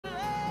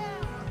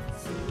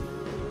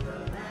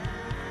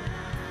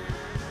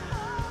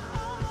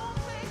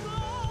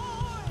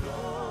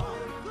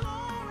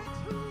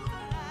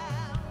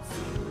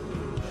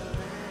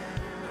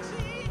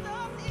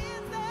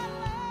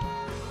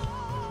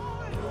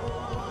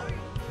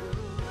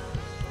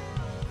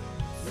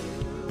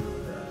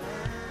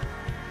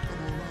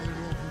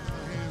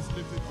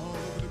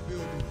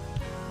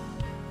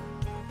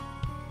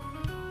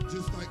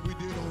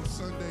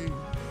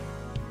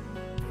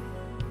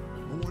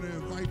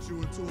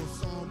you into a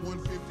Psalm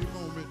 150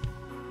 moment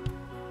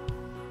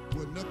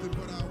where nothing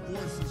but our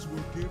voices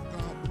will give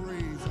God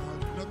praise.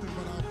 Nothing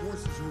but our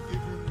voices will give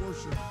him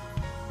worship.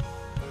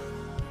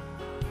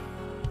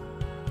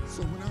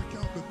 So when I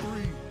count to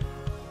 3,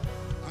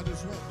 I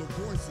just want the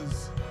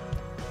voices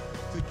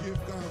to give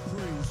God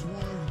praise. 1,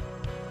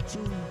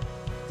 2,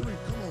 3.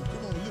 Come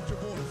on, lift your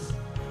voice.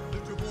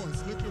 Lift your voice,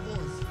 lift your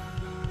voice.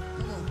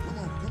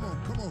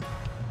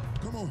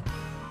 Come on.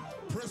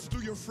 Press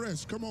through your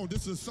flesh. Come on,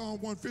 this is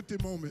Psalm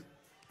 150 moment.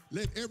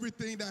 Let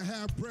everything that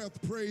have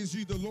breath praise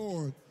ye the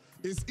Lord.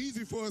 It's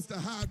easy for us to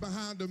hide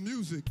behind the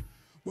music,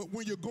 but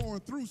when you're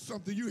going through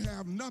something, you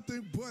have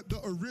nothing but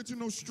the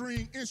original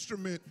string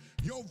instrument,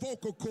 your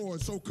vocal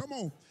cords. So come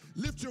on,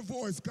 lift your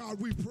voice. God,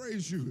 we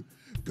praise you.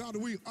 God,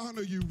 we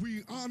honor you.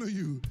 We honor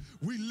you.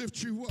 We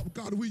lift you up.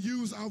 God, we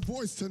use our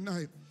voice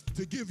tonight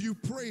to give you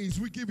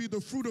praise. We give you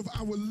the fruit of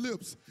our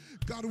lips.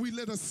 God, we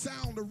let a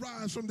sound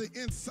arise from the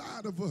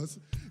inside of us.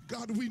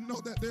 God, we know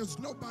that there's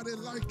nobody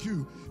like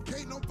you.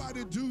 Can't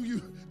nobody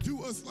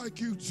do us like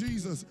you,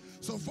 Jesus.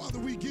 So, Father,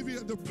 we give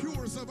you the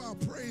purest of our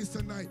praise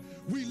tonight.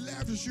 We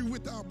lavish you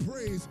with our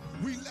praise.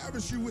 We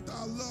lavish you with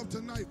our love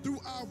tonight through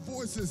our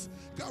voices.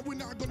 God, we're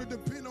not going to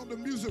depend on the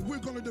music. We're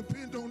going to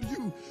depend on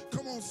you.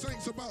 Come on,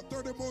 saints, about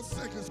 30 more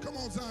seconds. Come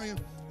on, Zion.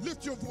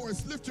 Lift your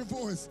voice, lift your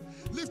voice,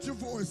 lift your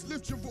voice,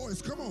 lift your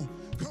voice. Come on.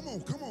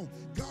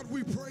 God,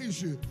 we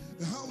praise you.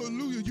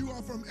 Hallelujah. You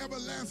are from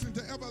everlasting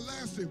to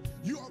everlasting.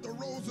 You are the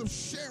rose of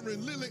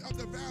Sharon, lily of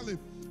the valley,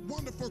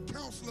 wonderful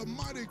counselor,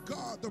 mighty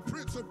God, the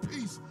Prince of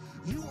Peace.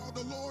 You are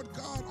the Lord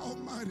God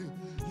Almighty.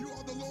 You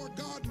are the Lord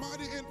God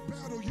mighty in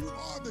battle. You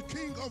are the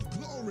King of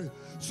glory.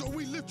 So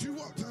we lift you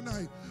up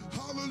tonight.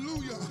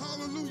 Hallelujah,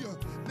 hallelujah.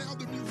 Now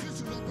the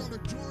musicians are going to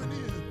join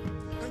in,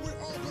 and we're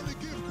all going to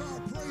give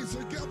God praise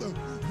together.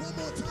 One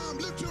more time,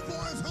 lift your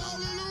voice.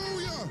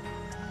 Hallelujah.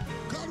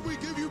 God, we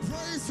give you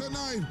praise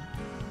tonight,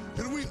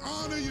 and we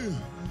honor you.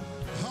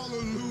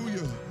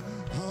 Hallelujah,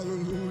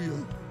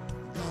 hallelujah.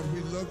 God,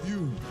 we love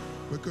you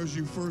because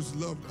you first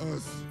loved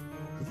us.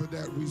 And for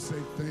that, we say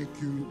thank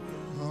you.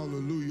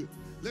 Hallelujah.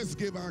 Let's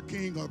give our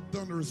King a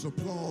thunderous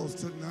applause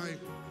tonight.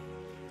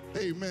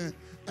 Amen.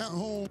 At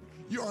home,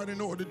 you already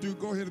know what to do.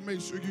 Go ahead and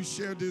make sure you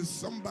share this.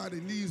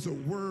 Somebody needs a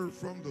word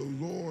from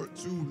the Lord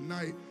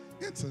tonight,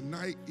 and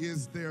tonight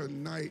is their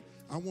night.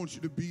 I want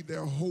you to be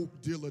their hope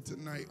dealer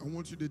tonight. I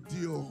want you to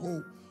deal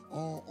hope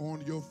all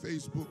on your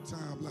Facebook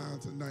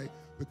timeline tonight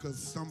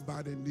because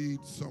somebody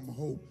needs some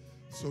hope.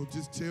 So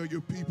just tell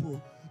your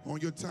people on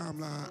your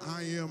timeline,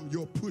 I am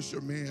your pusher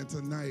man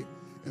tonight,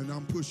 and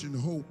I'm pushing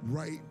hope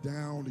right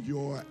down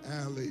your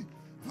alley.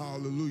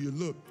 Hallelujah.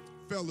 Look,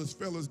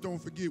 fellas, don't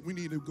forget, we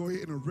need to go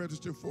ahead and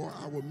register for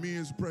our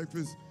men's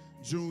breakfast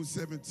June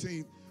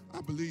 17th. I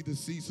believe the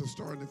seats are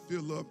starting to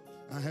fill up.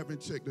 I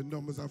haven't checked the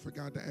numbers. I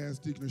forgot to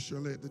ask Deacon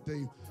Charlotte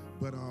today,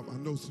 but I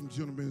know some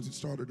gentlemen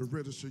started to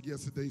register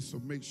yesterday, so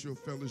make sure,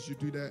 fellas, you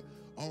do that.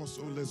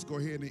 Also, let's go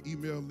ahead and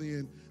email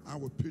in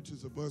our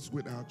pictures of us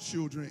with our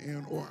children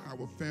and or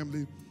our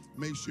family.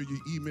 Make sure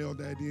you email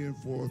that in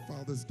for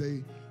Father's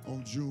Day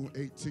on June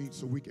 18th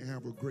so we can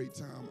have a great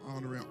time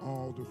honoring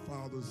all the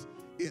fathers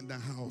in the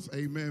house.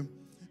 Amen.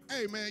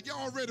 Hey, man,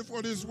 y'all ready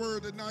for this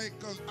word tonight?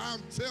 Because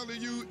I'm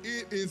telling you,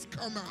 it is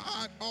coming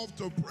hot off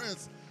the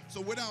press. So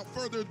without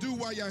further ado,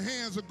 while your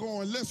hands are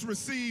going, let's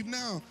receive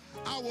now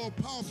our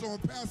apostle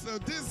and pastor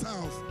of this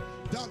house,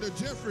 Dr.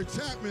 Jeffrey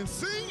Chapman,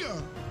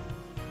 Sr.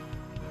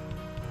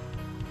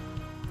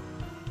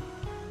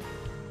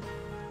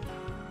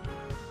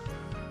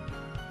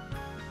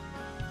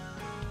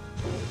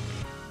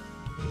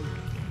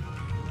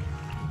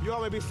 You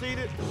all may be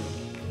seated.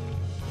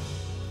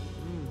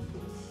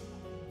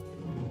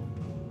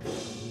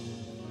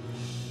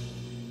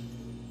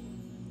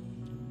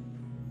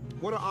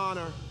 What an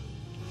honor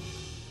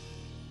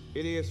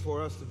it is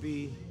for us to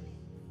be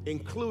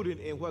included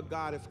in what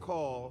God has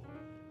called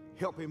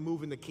helping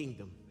move in the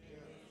kingdom.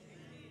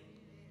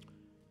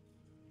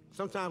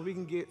 Sometimes we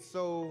can get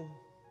so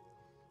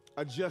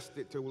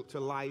adjusted to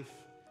life,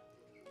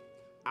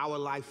 our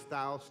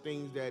lifestyles,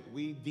 things that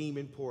we deem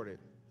important.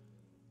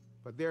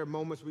 But there are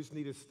moments we just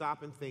need to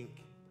stop and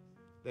think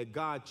that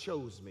God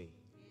chose me.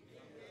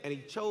 And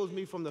he chose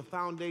me from the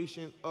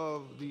foundation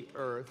of the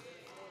earth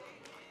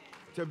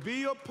to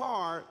be a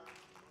part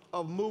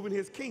of moving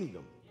his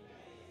kingdom.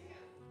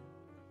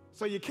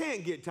 So you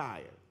can't get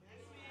tired.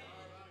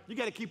 You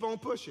got to keep on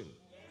pushing.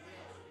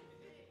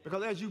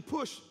 Because as you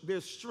push,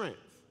 there's strength.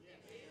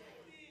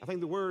 I think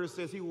the word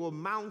says he will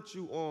mount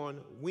you on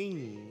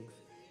wings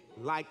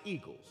like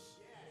eagles.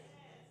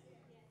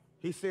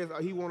 He says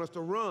he wants us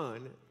to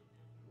run.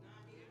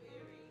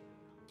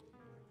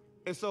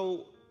 And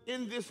so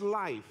in this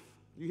life,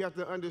 you have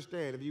to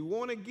understand, if you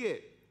want to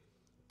get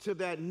to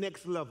that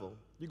next level,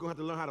 you're going to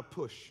have to learn how to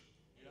push.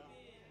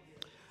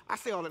 I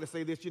say all that to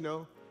say this, you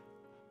know.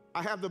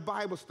 I have the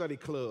Bible study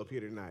club here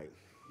tonight.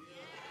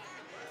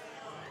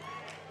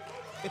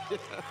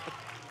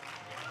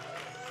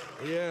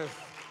 Yes.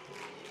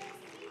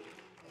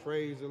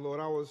 Praise the Lord.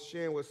 I was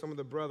sharing with some of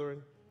the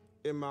brethren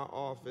in my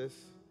office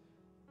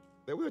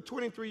that we're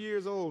 23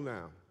 years old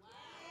now.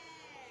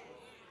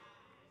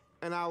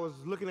 And I was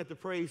looking at the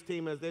praise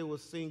team as they were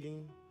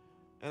singing,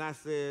 and I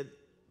said,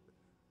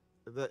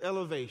 the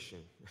elevation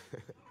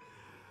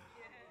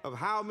of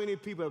how many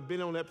people have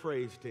been on that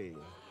praise team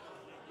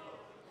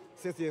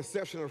since the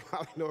inception of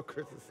Raleigh North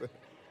Christian Center.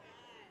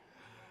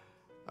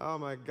 Oh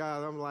my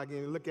God, I'm like,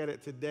 you look at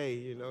it today,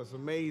 it's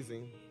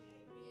amazing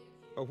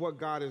of what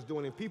God is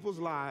doing in people's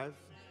lives.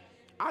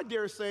 I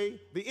dare say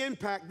the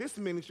impact this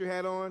ministry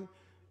had on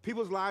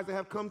people's lives that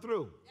have come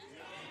through.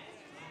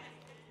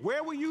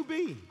 Where will you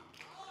be?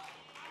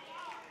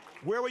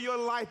 Where will your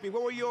life be?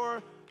 Where will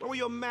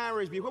your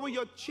marriage be? Where will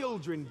your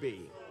children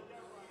be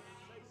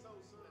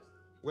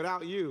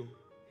without you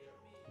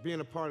being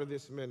a part of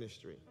this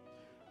ministry?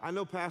 I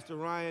know Pastor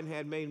Ryan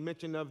had made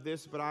mention of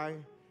this, but I,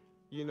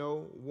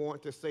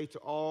 want to say to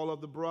all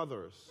of the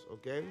brothers,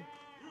 okay?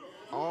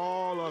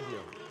 All of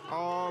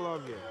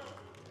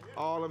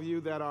you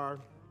that are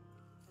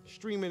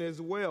streaming as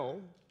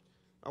well,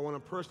 I want to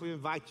personally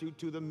invite you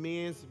to the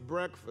men's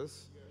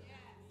breakfast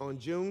on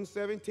June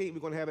 17th. We're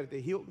going to have it at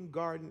the Hilton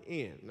Garden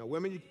Inn. Now,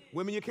 women,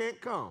 you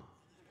can't come.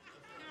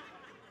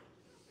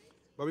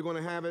 But we're going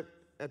to have it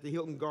at the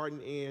Hilton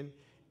Garden Inn,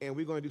 and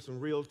we're going to do some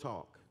real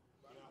talk.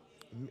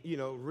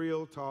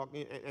 Real talk.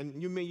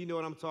 And you know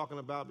what I'm talking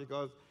about,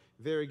 because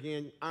there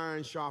again,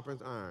 iron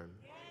sharpens iron.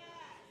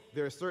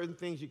 There are certain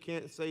things you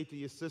can't say to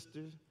your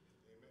sisters.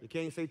 You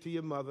can't say to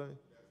your mother.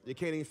 You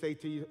can't even say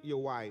to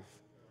your wife.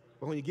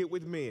 But when you get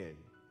with men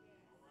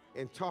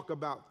and talk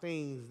about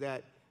things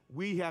that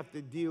we have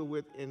to deal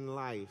with in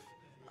life,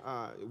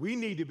 we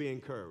need to be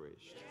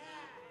encouraged.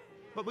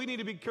 But we need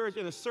to be encouraged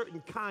in a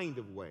certain kind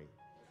of way.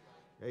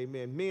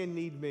 Amen. Men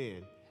need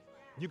men.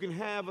 You can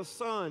have a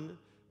son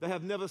that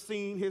have never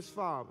seen his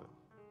father,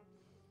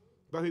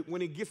 but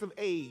when he gets of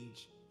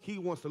age, he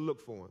wants to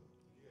look for him.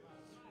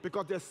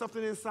 Because there's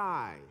something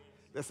inside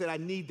that said, I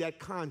need that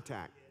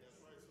contact.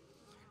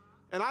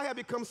 And I have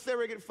become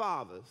surrogate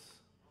fathers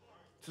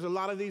to a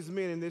lot of these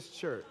men in this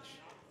church.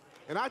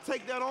 And I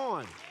take that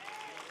on.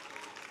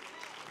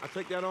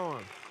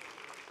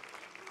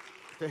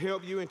 To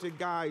help you and to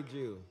guide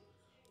you.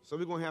 So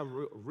we're going to have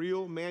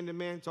real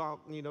man-to-man talk.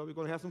 We're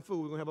going to have some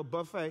food. We're going to have a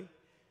buffet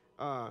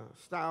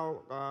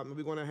style.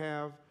 We're going to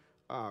have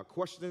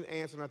question and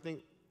answer. And I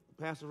think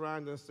Pastor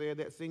Ryan done said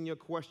that. Send your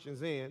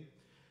questions in.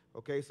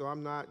 Okay, so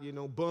I'm not,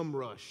 bum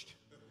rushed.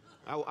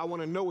 I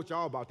want to know what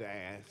y'all about to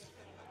ask.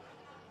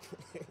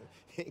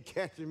 Ain't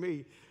catching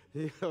me,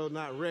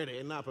 not ready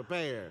and not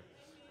prepared.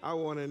 I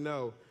want to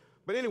know.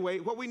 But anyway,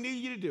 what we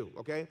need you to do,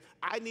 okay?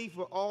 I need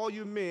for all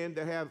you men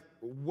that have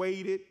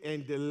waited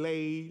and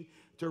delayed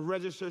to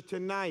register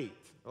tonight,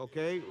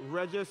 okay?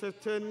 Register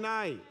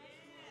tonight.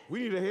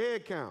 We need a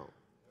head count.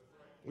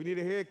 We need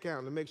a head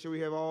count to make sure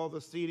we have all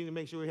the seating, to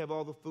make sure we have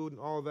all the food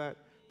and all that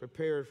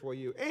prepared for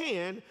you.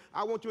 And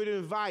I want you to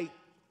invite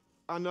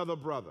another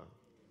brother.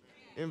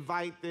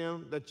 Invite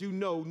them that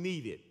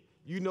need it.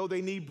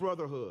 They need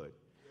brotherhood.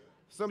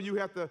 Some of you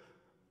have to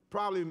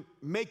probably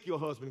make your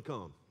husband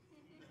come.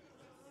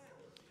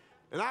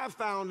 And I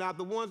found out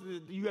the ones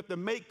that you have to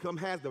make come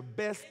has the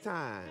best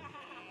time.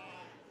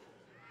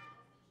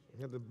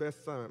 Have the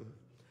best time.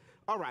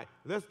 All right,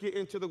 let's get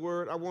into the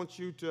word. I want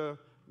you to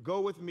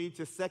go with me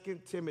to 2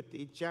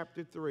 Timothy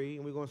chapter 3,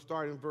 and we're going to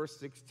start in verse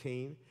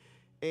 16.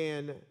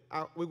 And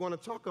we're going to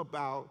talk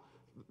about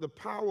the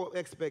power of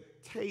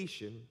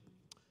expectation,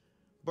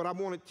 but I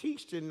want to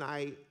teach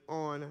tonight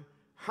on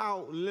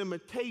how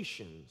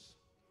limitations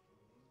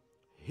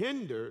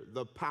hinder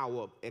the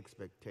power of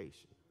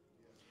expectation.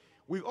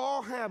 We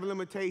all have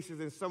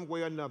limitations in some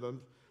way or another.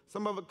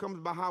 Some of it comes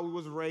by how we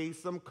was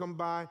raised. Some come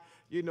by,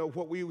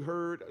 what we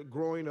heard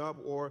growing up,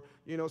 or,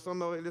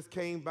 some of it just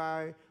came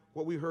by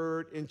what we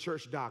heard in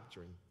church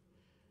doctrine.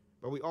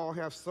 But we all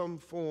have some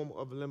form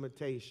of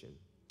limitation.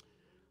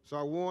 So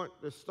I want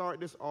to start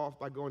this off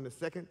by going to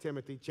 2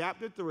 Timothy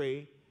chapter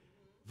 3,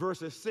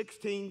 verses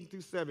 16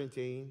 through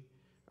 17.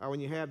 When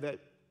you have that,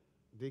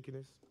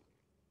 Deaconess.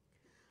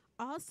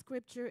 All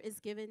scripture is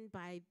given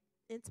by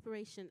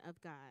inspiration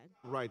of God.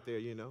 Right there,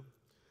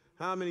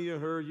 How many of you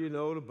heard,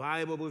 the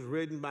Bible was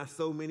written by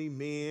so many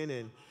men,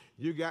 and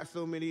you got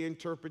so many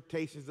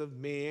interpretations of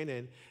men,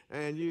 and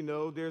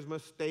there's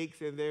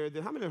mistakes in there.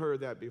 How many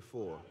heard that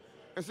before?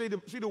 And see,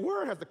 the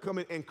word has to come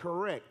in and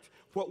correct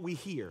what we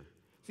hear.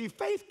 See,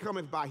 faith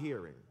cometh by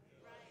hearing.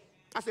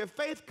 I said,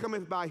 faith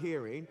cometh by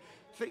hearing.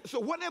 See, so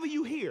whatever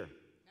you hear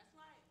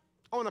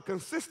on a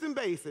consistent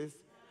basis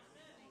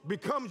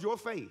becomes your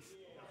faith.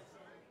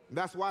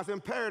 That's why it's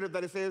imperative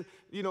that it says,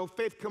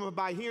 faith cometh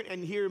by hearing,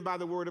 and hearing by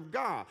the word of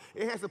God.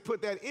 It has to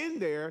put that in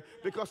there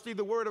because, see,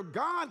 the word of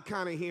God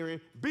kind of hearing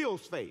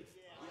builds faith.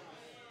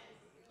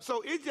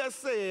 So it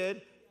just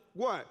said,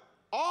 what?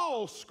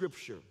 All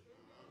scripture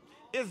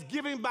is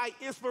given by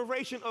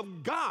inspiration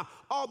of God.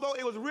 Although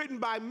it was written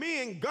by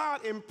men,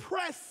 God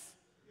impressed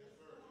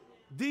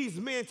these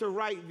men to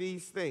write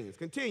these things.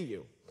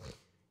 Continue.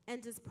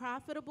 And is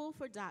profitable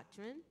for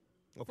doctrine.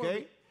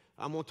 Okay,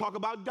 I'm going to talk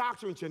about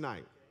doctrine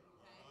tonight.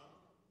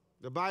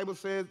 The Bible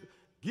says,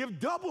 give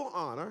double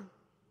honor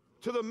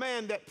to the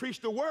man that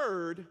preached the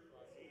word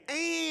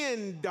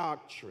and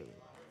doctrine.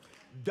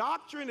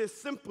 Doctrine is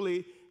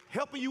simply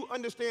helping you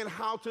understand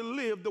how to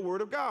live the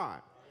word of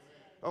God.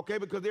 Okay,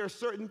 because there are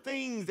certain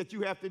things that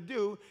you have to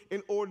do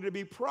in order to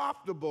be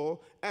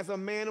profitable as a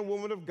man and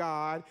woman of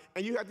God,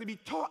 and you have to be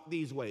taught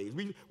these ways.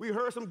 We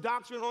heard some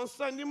doctrine on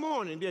Sunday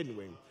morning, didn't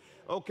we?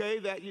 Okay,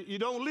 that you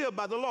don't live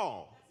by the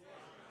law,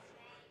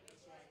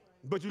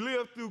 but you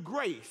live through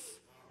grace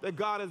that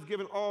God has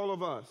given all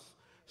of us.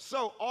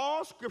 So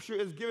all scripture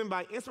is given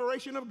by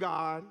inspiration of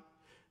God,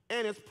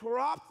 and it's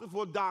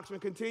profitable doctrine.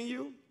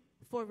 Continue.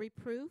 For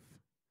reproof,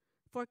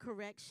 for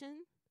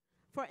correction,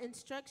 for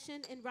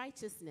instruction in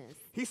righteousness.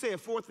 He said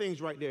 4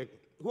 things right there.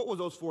 What were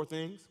those 4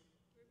 things?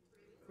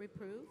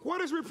 Reproof.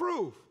 What is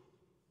reproof?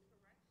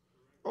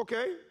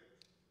 Okay.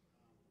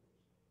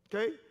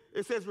 Okay.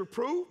 It says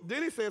reproof,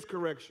 then it says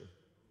correction.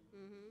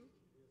 Mm-hmm.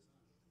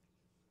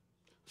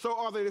 So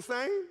are they the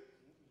same?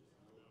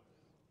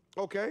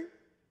 Okay.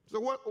 So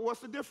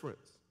what's the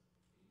difference?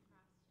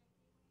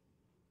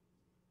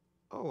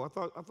 Oh, I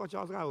thought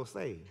y'all guys were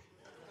saved.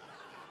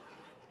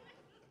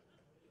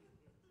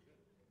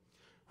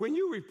 When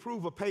you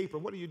reprove a paper,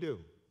 what do?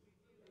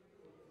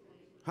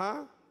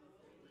 Huh?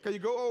 Can you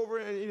go over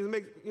and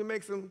you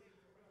make some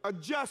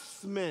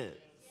adjustments?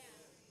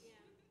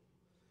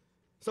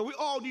 So we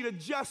all need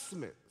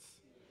adjustments.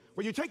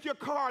 When you take your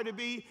car to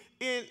be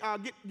in,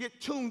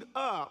 get tuned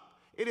up,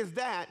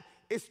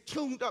 it's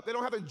tuned up. They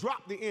don't have to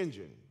drop the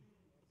engine.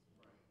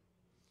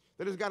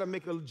 They just got to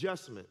make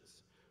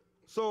adjustments.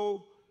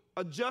 So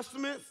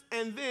adjustments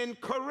and then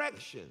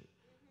correction.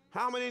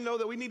 How many know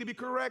that we need to be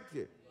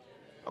corrected?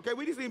 Okay,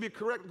 we just need to be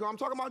corrected. I'm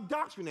talking about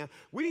doctrine now.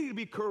 We need to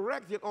be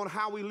corrected on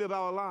how we live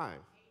our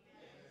lives.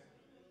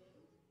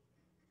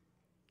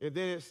 And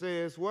then it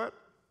says what?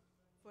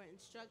 For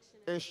instruction.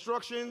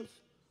 Instructions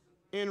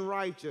in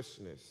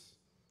righteousness.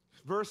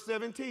 Verse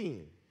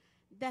 17.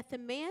 That the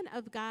man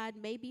of God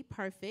may be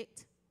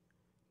perfect,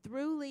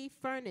 thoroughly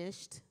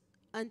furnished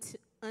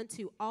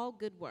unto all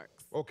good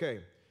works. Okay,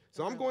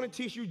 so I'm going to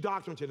teach you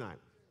doctrine tonight.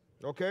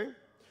 Okay?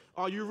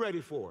 Are you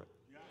ready for it?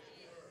 Yes.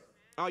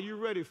 Are you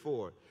ready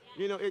for it?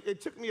 You know,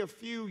 it took me a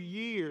few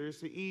years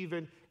to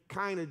even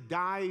kind of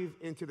dive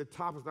into the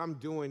topics I'm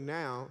doing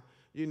now,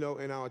 you know,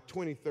 in our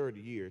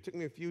 23rd year. It took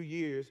me a few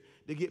years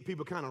to get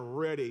people kind of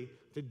ready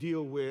to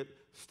deal with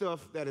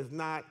stuff that is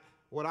not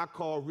what I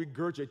call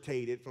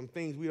regurgitated from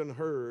things we done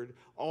heard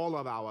all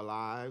of our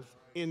lives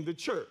in the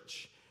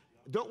church.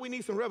 Don't we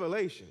need some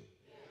revelation?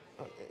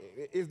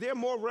 Is there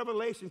more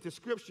revelation to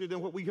Scripture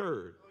than what we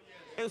heard?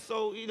 And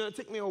so, you know, it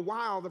took me a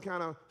while to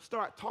kind of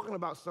start talking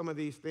about some of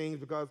these things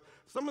because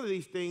some of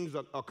these things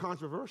are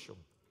controversial.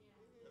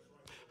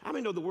 How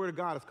many know the Word of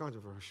God is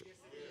controversial?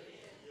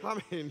 How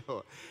many know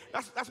it?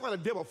 That's why the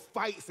devil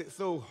fights it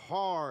so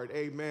hard,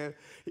 amen.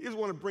 He just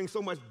want to bring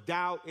so much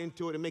doubt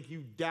into it and make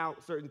you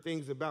doubt certain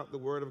things about the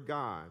Word of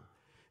God.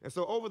 And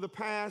so over the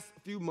past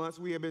few months,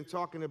 we have been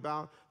talking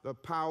about the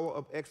power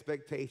of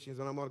expectations,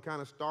 and I'm going to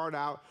kind of start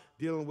out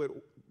dealing with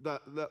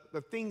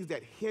the things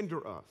that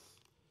hinder us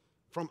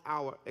from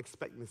our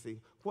expectancy,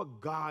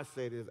 what God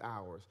said is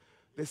ours.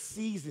 The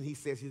season he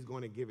says he's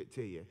going to give it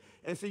to you.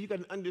 And so you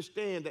can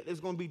understand that there's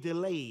going to be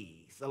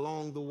delays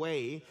along the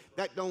way.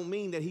 That don't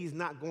mean that he's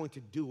not going to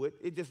do it.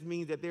 It just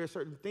means that there are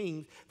certain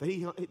things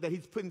that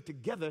he's putting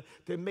together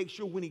to make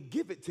sure when he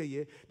give it to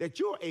you that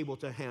you're able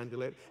to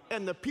handle it,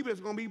 and the people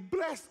that's going to be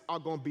blessed are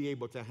going to be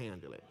able to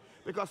handle it.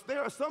 Because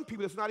there are some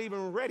people that's not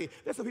even ready.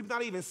 There's some people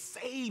not even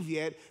saved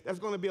yet that's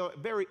going to be a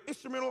very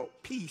instrumental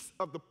piece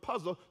of the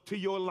puzzle to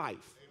your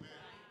life. Amen.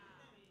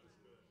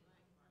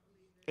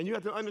 And you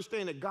have to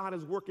understand that God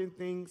is working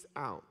things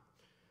out.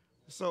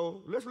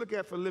 So let's look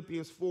at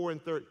Philippians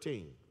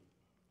 4:13.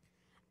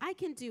 I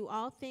can do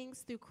all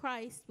things through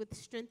Christ which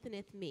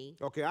strengtheneth me.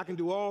 Okay, I can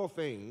do all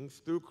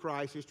things through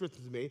Christ who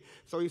strengthens me.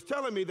 So he's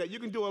telling me that you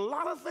can do a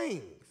lot of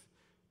things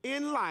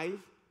in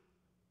life,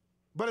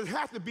 but it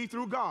has to be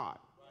through God.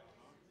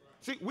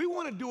 See, we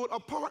want to do it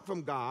apart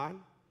from God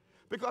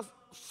because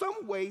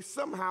some way,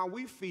 somehow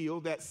we feel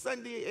that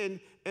Sunday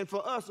and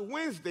for us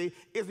Wednesday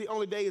is the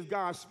only day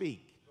God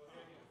speaks.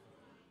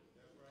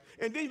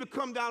 And then you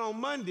come down on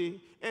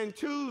Monday and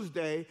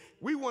Tuesday,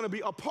 we want to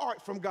be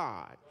apart from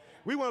God.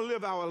 We want to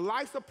live our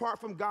lives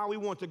apart from God. We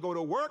want to go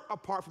to work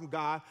apart from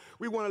God.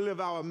 We want to live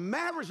our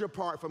marriage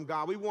apart from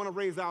God. We want to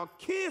raise our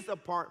kids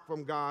apart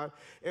from God.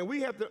 And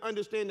we have to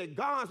understand that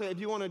God said if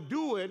you want to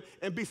do it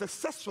and be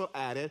successful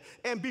at it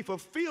and be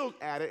fulfilled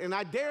at it, and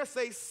I dare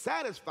say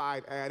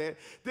satisfied at it,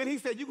 then he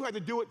said you're going to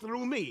have to do it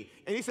through me.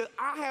 And he said,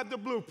 I have the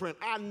blueprint.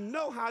 I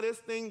know how this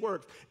thing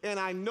works, and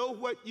I know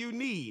what you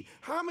need.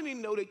 How many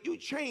know that you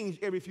change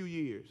every few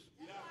years?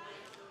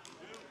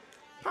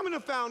 How many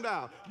have found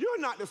out you're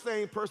not the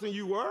same person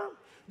you were?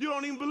 You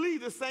don't even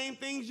believe the same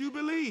things you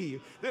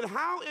believe. Then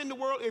how in the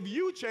world, if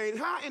you change,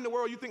 how in the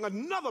world you think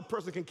another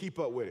person can keep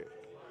up with it?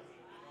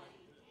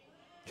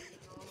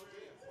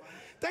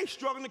 They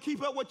struggling to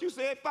keep up what you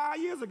said 5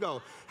 years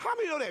ago. How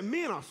many know that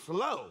men are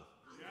slow?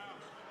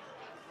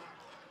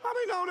 How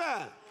many know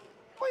that?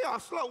 We are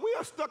slow. We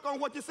are stuck on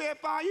what you said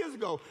 5 years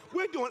ago.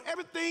 We're doing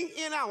everything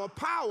in our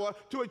power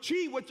to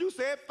achieve what you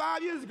said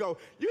 5 years ago.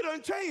 You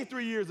done changed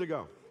 3 years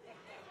ago.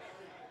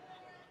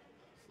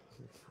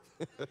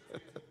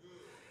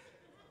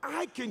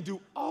 I can do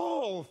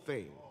all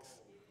things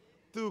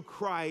through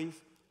Christ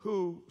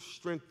who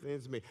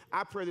strengthens me.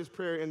 I pray this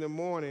prayer in the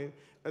morning.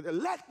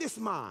 Let this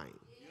mind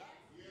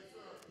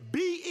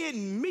be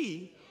in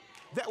me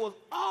that was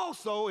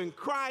also in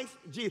Christ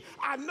Jesus.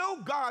 I know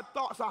God's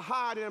thoughts are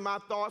higher than my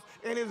thoughts,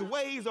 and his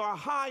ways are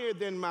higher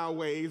than my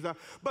ways.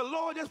 But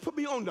Lord, just put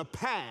me on the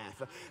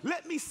path.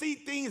 Let me see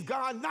things,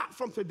 God, not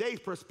from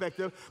today's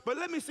perspective, but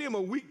let me see them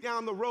a week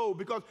down the road,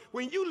 because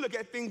when you look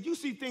at things, you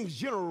see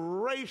things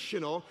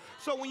generational.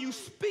 So when you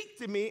speak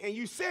to me and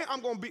you say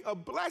I'm going to be a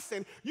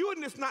blessing, you're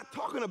just not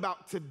talking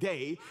about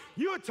today.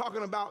 You're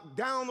talking about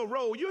down the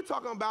road. You're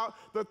talking about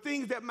the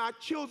things that my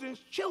children's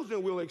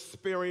children will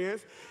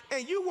experience,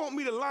 and you want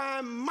me to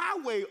line my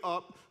way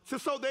up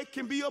so they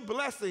can be a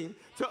blessing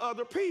to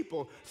other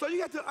people. So you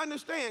have to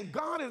understand,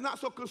 God is not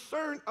so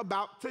concerned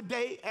about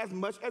today as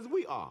much as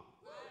we are.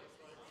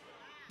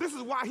 This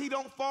is why he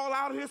don't fall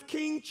out of his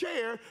king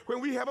chair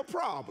when we have a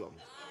problem.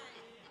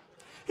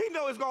 He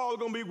knows it's all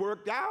going to be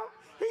worked out.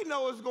 He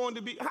knows it's going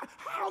to be.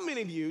 How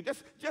many of you,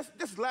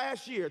 just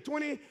last year,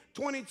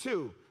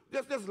 2022,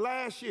 just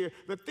last year,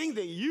 the things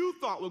that you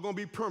thought were going to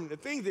be permanent,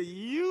 the things that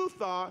you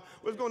thought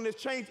was going to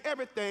change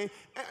everything,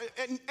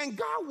 and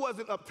God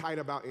wasn't uptight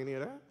about any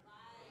of that.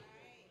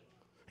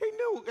 He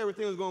knew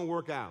everything was going to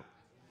work out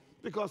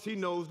because he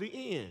knows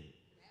the end.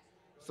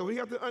 So we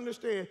have to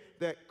understand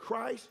that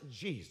Christ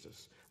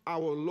Jesus, our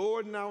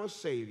Lord and our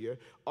Savior,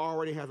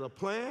 already has a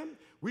plan.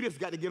 We just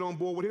got to get on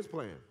board with his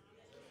plan.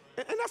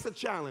 And that's a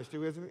challenge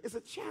too, isn't it? It's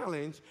a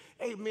challenge,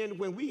 amen,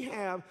 when we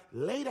have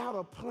laid out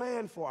a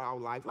plan for our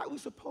life like we're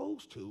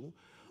supposed to,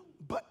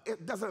 but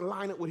it doesn't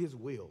line up with his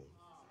will.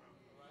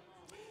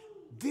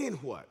 Then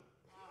what?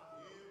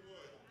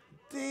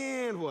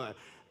 Then what?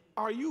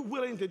 Are you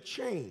willing to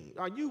change?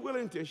 Are you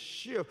willing to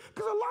shift?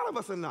 Because a lot of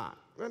us are not.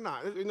 We're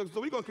not. So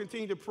we're going to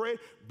continue to pray,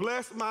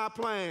 bless my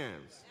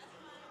plans.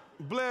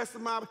 Bless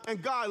my, and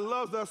God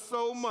loves us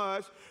so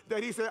much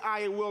that he said,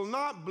 I will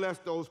not bless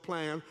those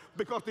plans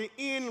because the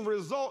end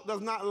result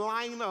does not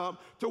line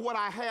up to what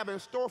I have in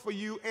store for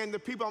you and the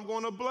people I'm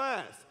going to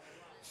bless.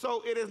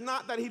 So it is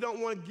not that he don't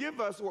want to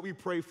give us what we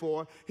pray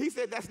for. He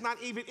said that's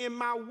not even in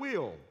my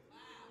will.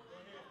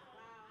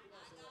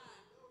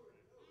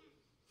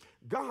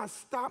 God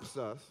stops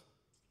us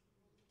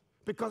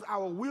because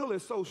our will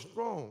is so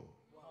strong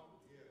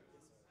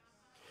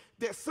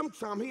that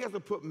sometimes he has to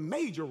put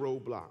major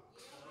roadblocks.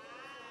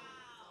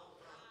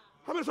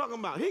 How many talking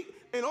about?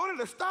 In order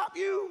to stop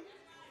you,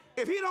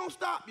 if he don't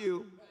stop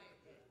you,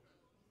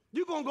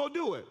 you're going to go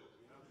do it.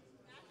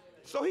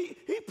 So he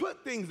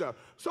put things up.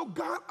 So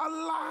God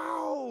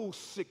allows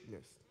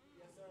sickness.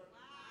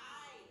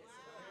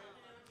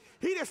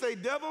 He didn't say,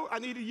 devil, I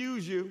need to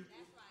use you.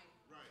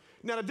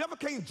 Now, the devil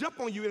can't jump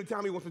on you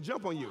anytime he wants to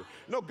jump on you.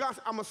 No, God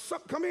said,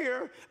 come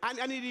here.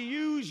 I need to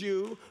use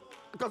you.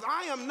 Because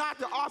I am not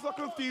the author of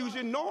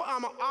confusion, nor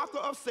am I an author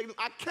of sickness.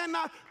 I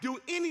cannot do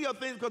any of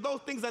things because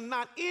those things are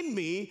not in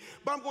me,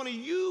 but I'm going to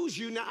use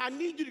you. Now, I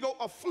need you to go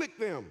afflict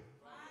them.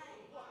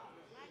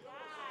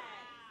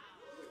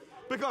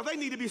 Because they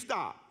need to be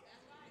stopped.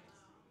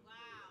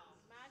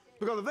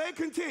 Because if they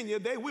continue,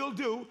 they will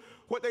do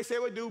what they say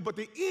would do, but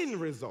the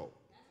end result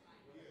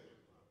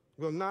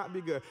will not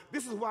be good.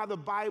 This is why the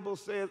Bible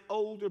says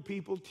older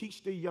people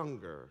teach the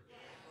younger.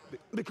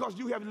 Because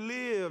you have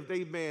lived,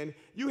 amen.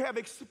 You have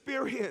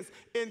experience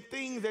in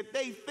things that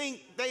they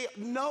think they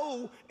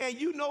know, and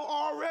you know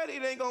already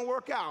it ain't going to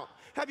work out.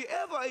 Have you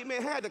ever,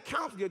 amen, had to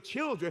counsel your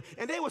children,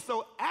 and they were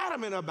so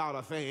adamant about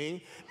a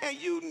thing, and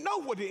you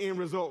know what the end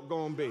result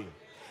going to be?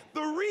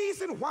 The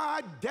reason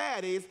why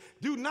daddies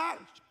do not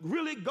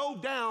really go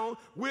down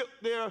with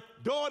their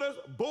daughter's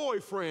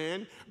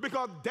boyfriend,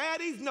 because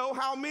daddies know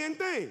how men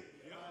think.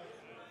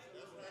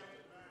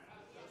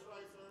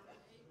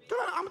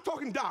 I'm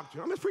talking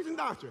doctrine. I'm just preaching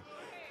doctrine.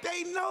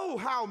 They know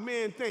how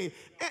men think.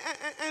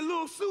 And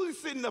little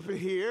Susie's sitting up in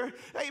here.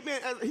 Hey,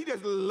 man, he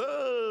just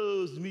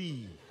loves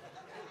me.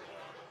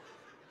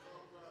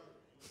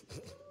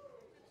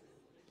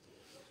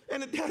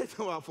 And the daddy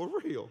come out for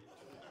real.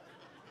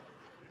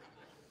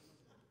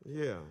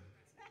 Yeah.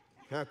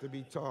 Have to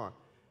be taught.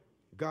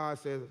 God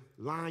says,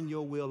 line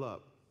your will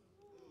up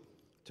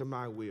to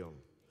my will.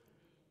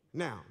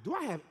 Now, do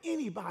I have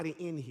anybody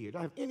in here? Do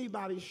I have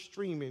anybody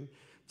streaming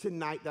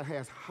tonight that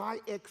has high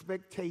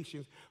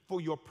expectations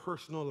for your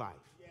personal life?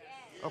 Yes.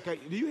 Okay,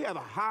 do you have a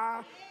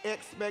high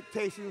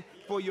expectation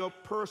for your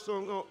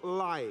personal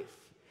life?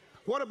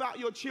 What about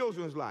your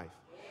children's life?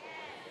 Yes.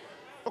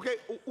 Okay,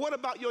 what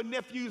about your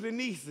nephews and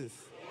nieces?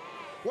 Yes.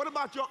 What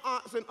about your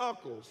aunts and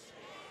uncles?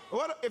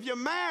 What, if you're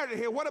married in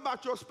here, what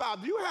about your spouse?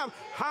 Do you have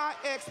high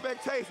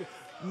expectations?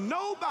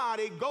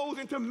 Nobody goes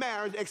into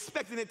marriage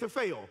expecting it to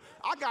fail.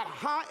 I got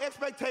high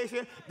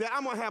expectation that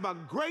I'm going to have a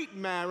great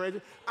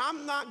marriage.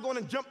 I'm not going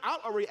to jump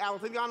out of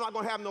reality. I'm not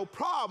going to have no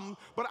problem,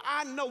 but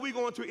I know we're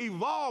going to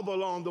evolve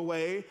along the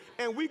way,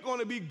 and we're going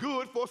to be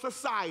good for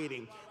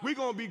society. We're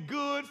going to be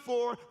good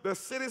for the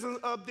citizens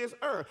of this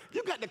earth.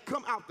 You got to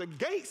come out the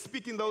gate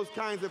speaking those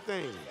kinds of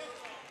things.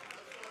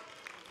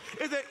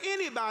 Is there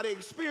anybody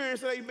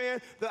experiencing,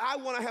 amen, that I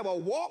want to have a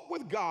walk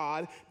with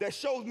God that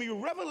shows me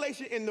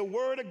revelation in the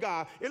Word of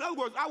God? In other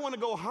words, I want to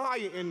go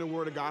higher in the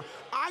Word of God.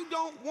 I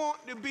don't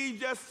want to be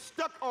just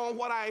stuck on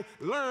what I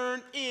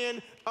learned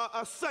in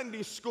a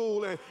Sunday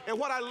school and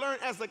what I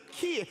learned as a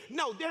kid.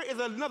 No, there is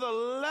another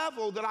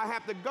level that I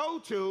have to go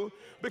to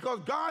because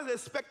God is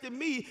expecting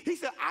me. He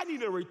said, I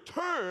need a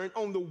return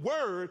on the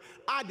Word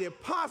I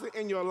deposit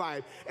in your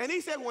life. And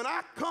he said, when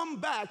I come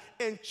back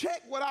and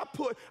check what I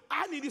put,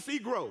 I need to see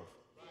growth.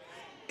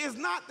 It's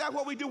not that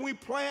what we do when we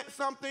plant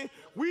something.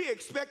 We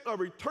expect a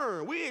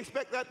return. We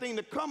expect that thing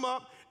to come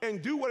up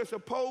and do what it's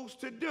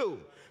supposed to do.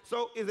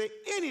 So is there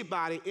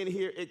anybody in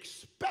here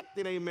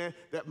expecting, amen,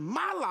 that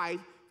my life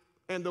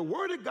and the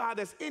Word of God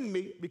that's in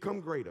me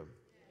become greater?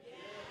 Yes.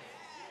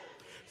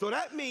 So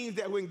that means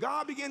that when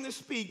God begins to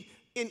speak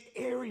in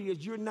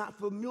areas you're not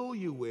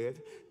familiar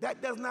with,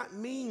 that does not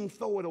mean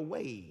throw it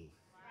away.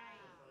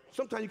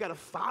 Sometimes you got to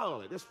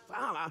follow it. Just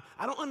follow it.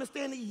 I don't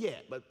understand it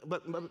yet,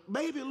 but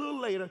maybe a little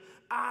later,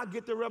 I'll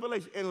get the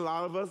revelation. And a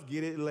lot of us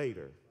get it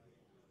later.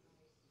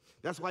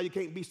 That's why you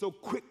can't be so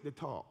quick to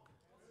talk.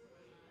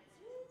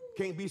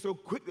 Can't be so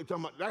quick to talk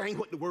about, that ain't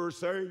what the word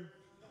say.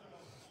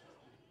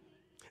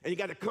 And you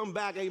got to come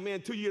back,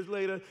 amen, 2 years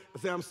later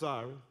and say, I'm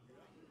sorry.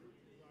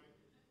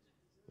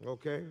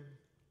 Okay?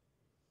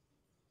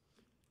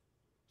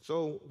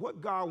 So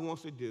what God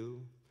wants to do,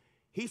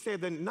 he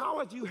said, the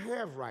knowledge you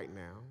have right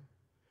now,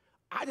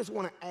 I just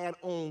want to add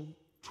on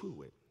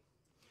to it.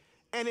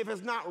 And if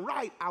it's not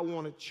right, I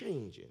want to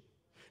change it.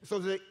 So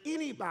is there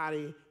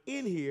anybody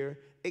in here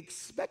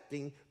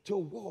expecting to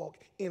walk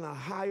in a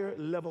higher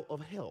level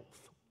of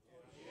health?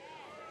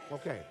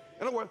 Okay.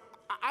 In other words,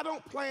 I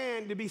don't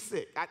plan to be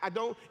sick. I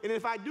don't, and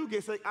if I do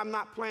get sick, I'm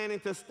not planning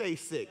to stay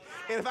sick.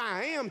 And if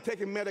I am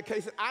taking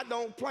medication, I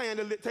don't plan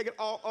to take it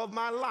all of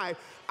my life.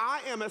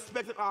 I am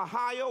expecting a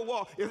higher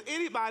walk. Is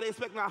anybody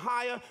expecting a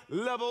higher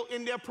level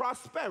in their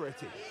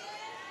prosperity?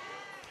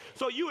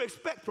 So you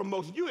expect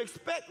promotion, you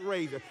expect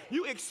raises,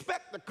 you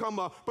expect to come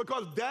up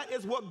because that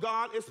is what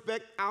God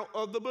expects out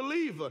of the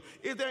believer.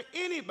 Is there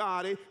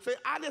anybody say,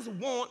 I just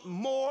want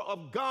more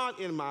of God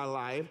in my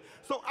life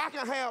so I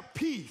can have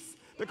peace?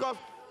 Because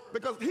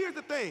here's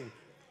the thing,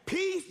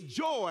 peace,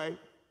 joy,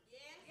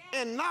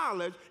 and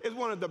knowledge is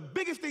one of the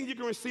biggest things you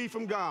can receive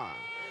from God.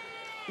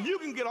 You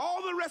can get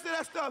all the rest of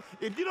that stuff.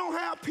 If you don't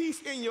have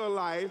peace in your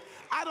life,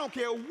 I don't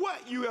care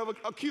what you have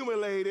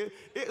accumulated,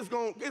 it's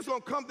going to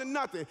come to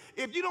nothing.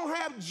 If you don't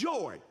have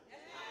joy,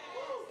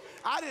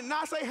 I did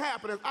not say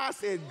happiness, I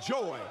said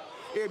joy.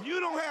 If you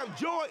don't have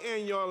joy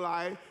in your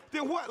life,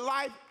 then what's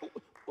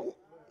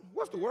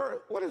the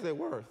word? What is it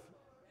worth?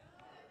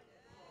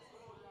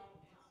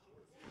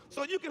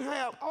 So you can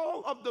have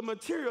all of the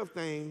material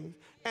things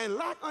and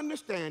lack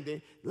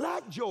understanding,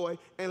 lack joy,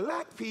 and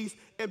lack peace,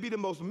 and be the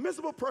most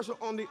miserable person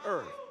on the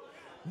earth.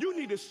 You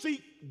need to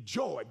seek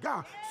joy.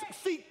 God,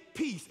 seek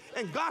peace.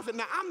 And God said,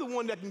 now I'm the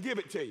one that can give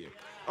it to you,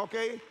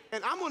 okay?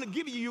 And I'm going to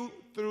give you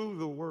through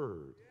the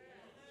Word.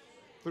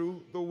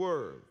 Through the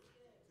Word.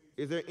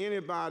 Is there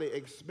anybody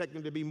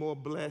expecting to be more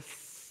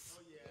blessed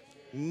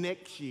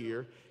next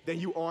year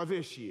than you are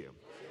this year?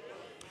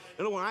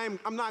 In other words,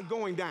 I'm not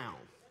going down.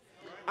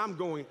 I'm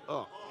going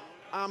up.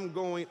 I'm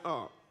going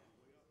up.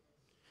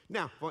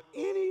 Now, for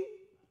any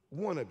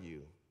one of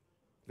you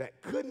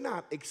that could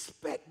not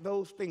expect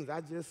those things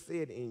I just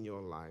said in your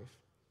life,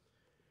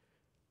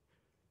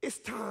 it's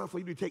time for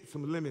you to take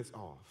some limits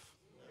off.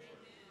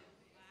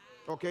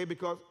 Okay,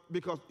 because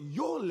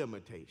your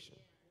limitation,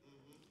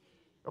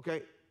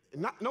 okay,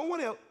 no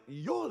one else,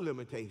 your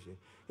limitation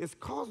is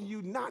causing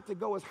you not to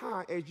go as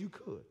high as you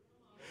could.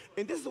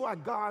 And this is why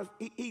God,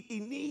 he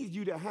needs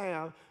you to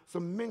have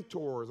some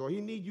mentors, or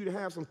he needs you to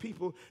have some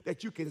people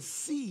that you can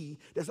see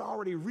that's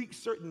already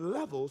reached certain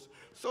levels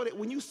so that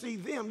when you see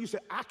them, you say,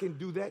 I can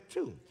do that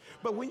too.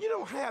 But when you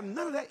don't have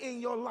none of that in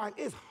your life,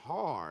 it's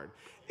hard.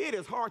 It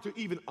is hard to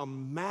even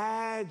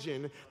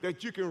imagine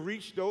that you can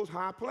reach those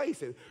high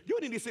places. You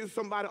need to see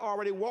somebody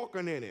already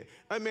walking in it,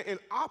 and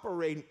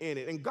operating in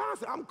it. And God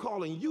said, I'm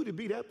calling you to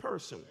be that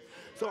person.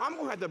 So I'm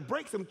going to have to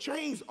break some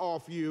chains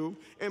off you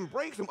and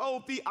break some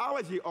old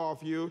theology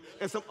off you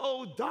and some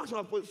old doctrine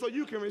off you so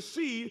you can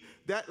receive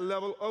that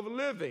level of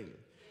living.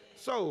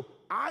 So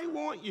I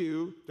want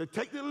you to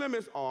take the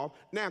limits off.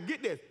 Now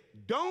get this.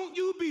 Don't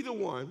you be the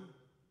one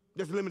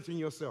that's limiting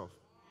yourself.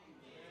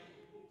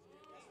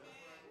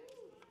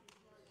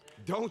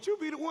 Don't you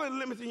be the one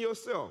limiting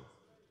yourself.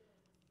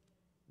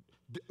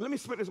 Let me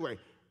split it this way.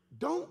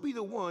 Don't be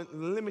the one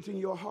limiting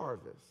your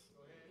harvest.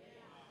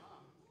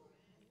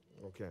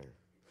 Okay.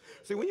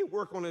 See, when you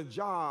work on a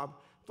job,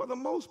 for the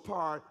most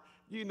part,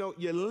 you know,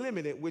 you're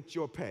limited with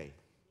your pay.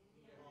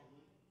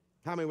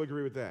 How many would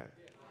agree with that?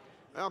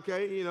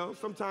 Okay, you know,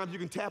 sometimes you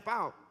can tap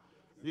out,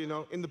 you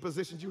know, in the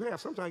positions you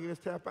have. Sometimes you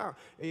just tap out,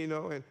 and, you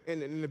know,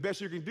 and the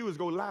best you can do is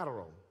go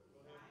lateral.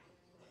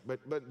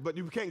 But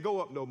you can't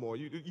go up no more.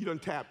 You done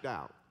tapped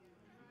out.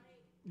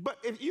 But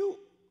if you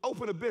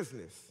open a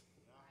business,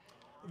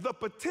 the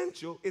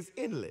potential is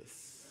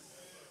endless.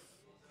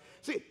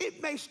 See,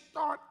 it may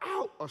start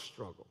out a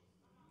struggle,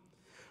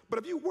 but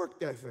if you work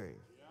that thing,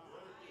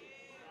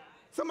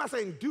 somebody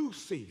saying due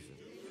season.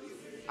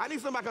 I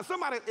need somebody, because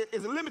somebody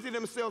is limiting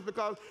themselves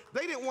because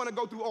they didn't want to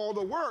go through all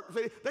the work.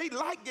 They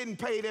like getting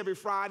paid every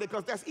Friday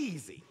because that's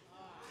easy.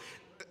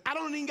 I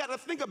don't even got to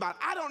think about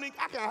it.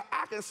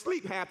 I can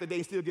sleep half the day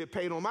and still get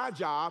paid on my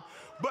job.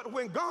 But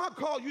when God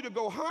called you to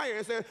go higher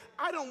and said,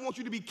 I don't want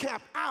you to be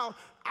capped out,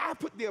 I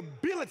put the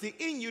ability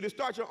in you to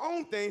start your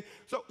own thing.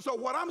 So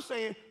what I'm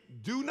saying,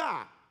 do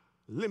not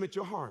limit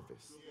your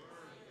harvest.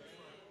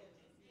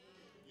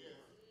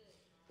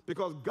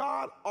 Because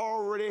God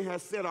already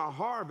has set a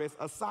harvest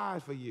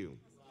aside for you.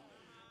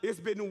 It's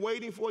been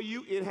waiting for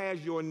you. It has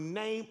your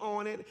name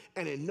on it,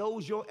 and it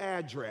knows your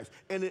address,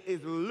 and it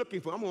is looking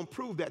for. I'm going to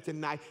prove that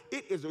tonight.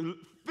 It is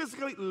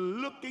physically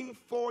looking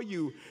for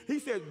you. He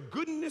said,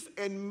 goodness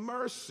and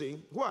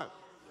mercy. What?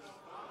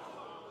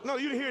 No,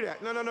 you didn't hear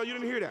that. No, you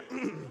didn't hear that.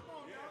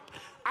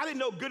 I didn't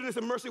know goodness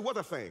and mercy was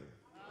a thing.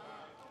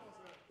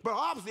 But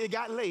obviously, it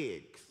got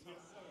legs.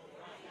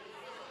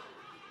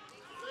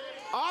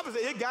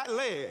 Obviously, it got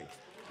legs.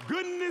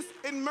 Goodness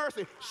and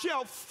mercy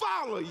shall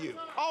follow you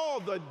all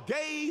the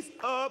days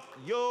of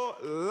your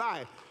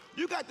life.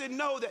 You got to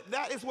know that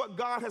that is what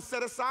God has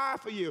set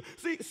aside for you.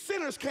 See,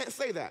 sinners can't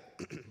say that.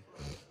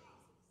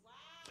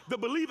 The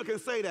believer can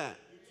say that.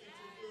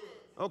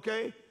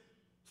 Okay?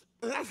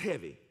 And that's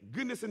heavy.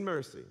 Goodness and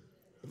mercy.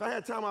 If I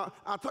had time,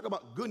 I'll talk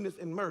about goodness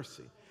and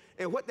mercy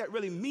and what that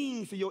really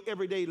means to your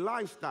everyday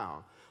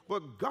lifestyle.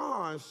 But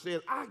God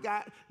said, I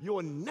got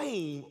your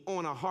name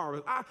on a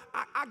harvest. I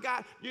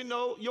got, you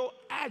know, your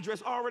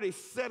address already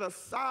set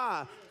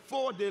aside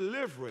for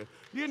delivery.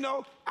 You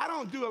know, I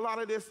don't do a lot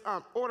of this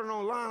ordering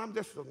online. I'm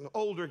just an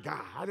older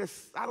guy.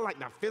 I like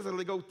to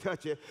physically go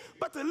touch it.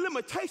 But the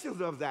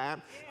limitations of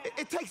that,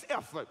 it takes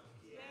effort.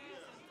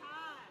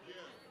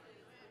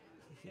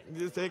 It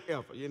just takes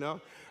effort, you know.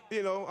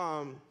 You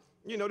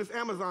know, this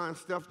Amazon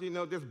stuff, you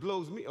know, just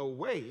blows me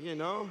away, you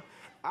know.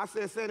 I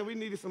said, Sandy, we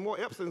needed some more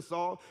Epsom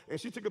salt, and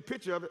she took a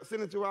picture of it,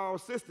 sent it to our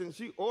assistant.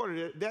 She ordered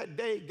it that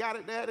day, got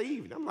it that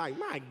evening. I'm like,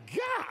 my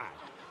God.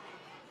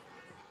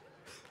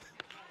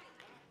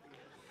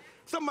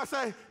 Somebody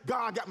say,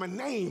 God got my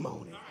name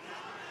on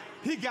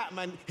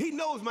it. He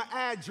knows my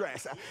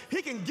address.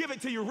 He can give it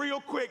to you real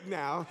quick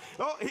now.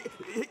 Oh,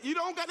 you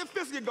don't got to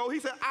physically go. He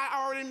said,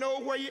 I already know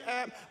where you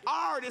at.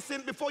 I already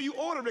sent it before you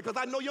ordered it because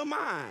I know your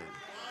mind.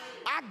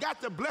 I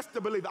got to bless the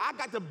believer. I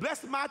got to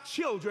bless my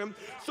children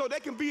so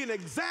they can be an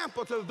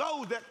example to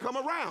those that come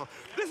around.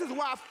 This is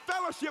why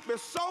fellowship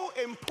is so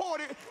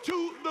important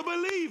to the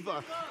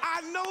believer.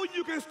 I know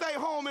you can stay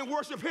home and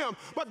worship him,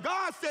 but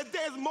God said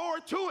there's more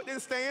to it than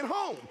staying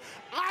home.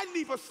 I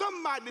need for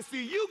somebody to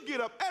see you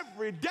get up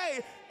every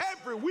day,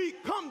 every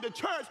week, come to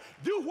church,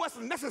 do what's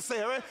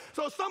necessary.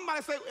 So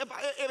somebody say,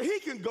 if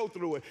he can go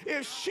through it,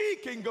 if she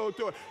can go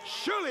through it,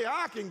 surely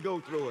I can go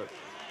through it.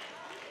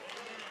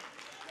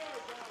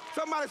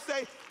 Somebody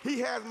say,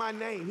 he has my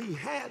name. He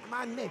has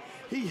my name.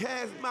 He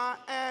has my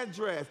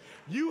address.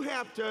 You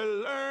have to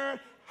learn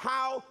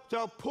how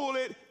to pull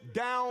it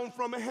down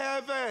from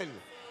heaven.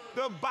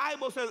 The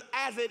Bible says,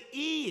 as it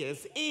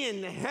is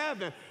in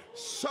heaven.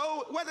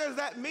 So what does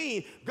that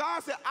mean?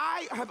 God said,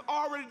 I have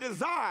already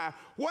desired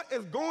what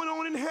is going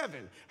on in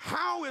heaven,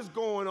 how it's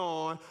going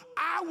on.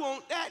 I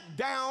want that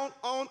down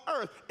on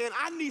earth. And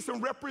I need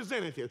some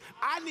representatives.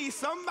 I need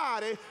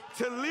somebody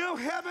to live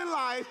heaven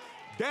life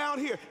down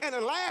here. And the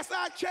last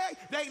I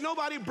checked, there ain't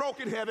nobody broke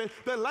in heaven.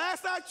 The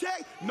last I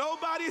checked,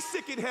 nobody's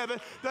sick in heaven.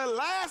 The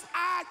last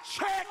I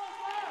checked,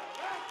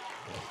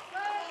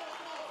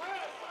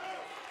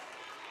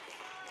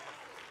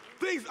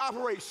 things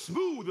operate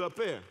smooth up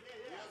there.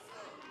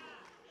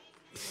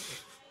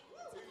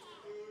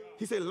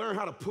 He said, learn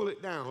how to pull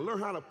it down. Learn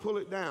how to pull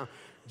it down.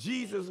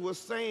 Jesus was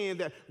saying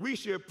that we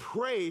should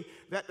pray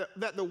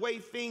that the way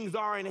things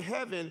are in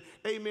heaven,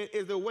 amen,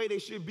 is the way they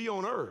should be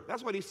on earth.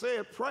 That's what he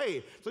said,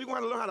 pray. So you're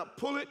going to learn how to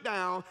pull it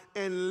down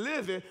and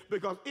live it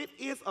because it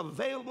is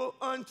available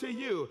unto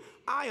you.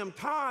 I am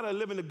tired of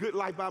living a good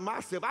life by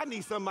myself. I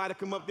need somebody to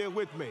come up there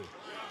with me.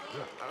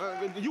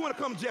 You want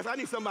to come, Jeff? I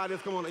need somebody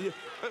to come on up.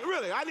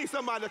 Really, I need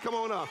somebody to come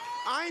on up.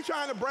 I ain't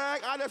trying to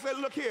brag. I just said,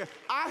 look here,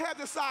 I have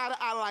decided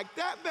I like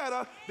that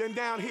better than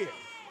down here.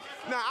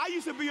 Now, I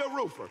used to be a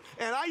roofer,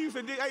 and I used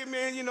to do, hey,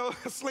 man, you know,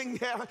 sling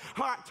that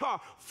hard tar.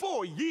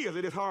 4 years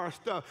of this hard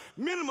stuff.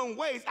 Minimum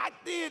wage, I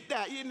did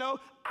that, you know.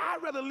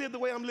 I'd rather live the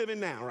way I'm living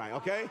now, right,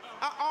 okay?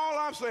 All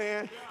I'm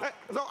saying,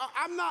 so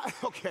I'm not,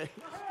 okay.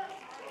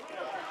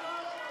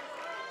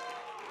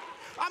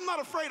 I'm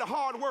not afraid of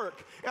hard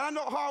work. And I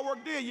know hard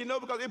work did, you know,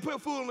 because it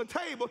put food on the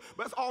table,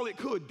 but that's all it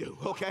could do,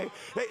 okay?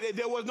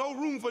 There was no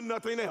room for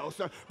nothing else.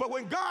 But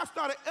when God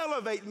started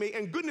elevating me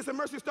and goodness and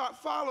mercy started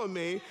following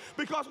me,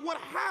 because what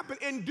happened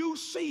in due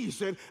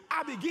season,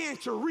 I began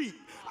to reap.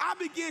 I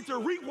began to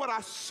reap what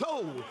I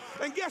sowed.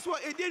 And guess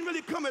what? It didn't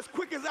really come as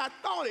quick as I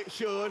thought it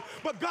should,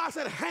 but God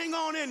said, hang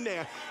on in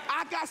there.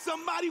 I got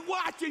somebody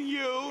watching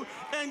you,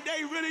 and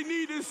they really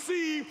need to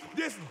see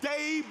this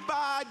day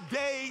by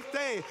day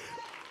thing.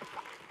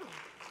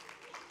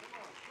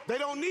 They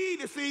don't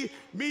need to see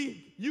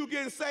you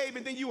getting saved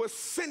and then you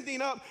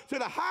ascending up to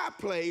the high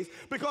place,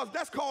 because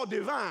that's called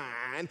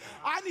divine.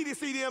 I need to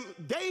see them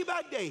day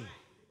by day,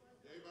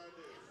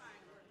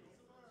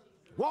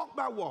 walk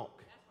by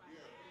walk.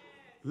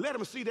 Let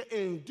them see that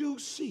in due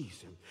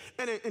season.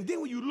 And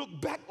then when you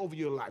look back over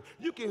your life,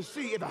 you can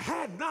see if it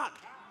had not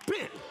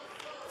been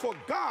for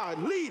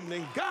God leading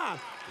and God,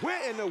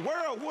 where in the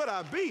world would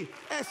I be?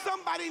 And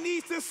somebody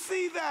needs to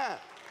see that.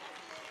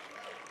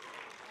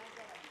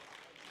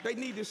 They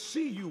need to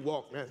see you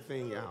walk that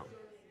thing out.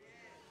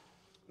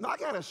 Now, I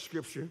got a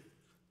scripture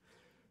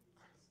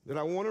that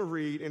I want to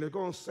read, and it's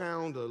going to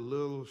sound a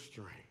little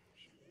strange,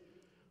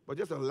 but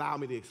just allow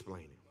me to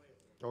explain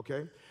it,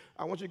 okay?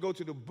 I want you to go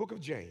to the book of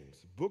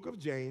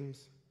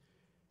James,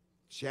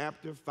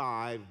 chapter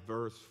 5,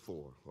 verse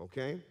 4,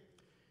 okay?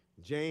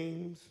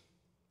 James,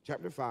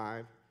 chapter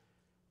 5,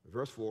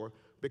 verse 4,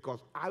 because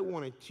I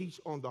want to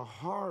teach on the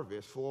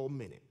harvest for a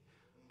minute.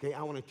 Okay,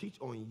 I want to teach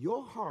on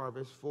your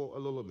harvest for a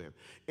little bit.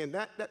 And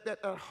that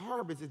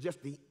harvest is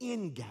just the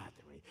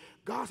ingathering.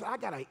 God said, I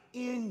got an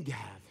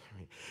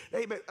ingathering.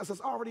 Amen.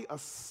 It's already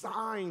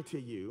assigned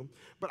to you,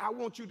 but I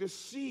want you to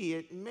see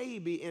it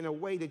maybe in a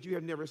way that you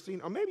have never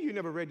seen, or maybe you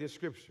never read this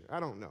scripture. I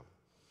don't know.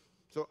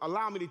 So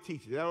allow me to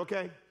teach it. Is that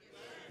okay?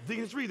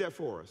 Deacons, read that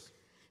for us.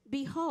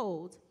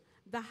 Behold,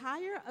 the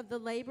hire of the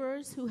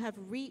laborers who have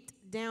reaped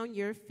down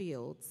your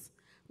fields,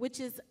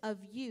 which is of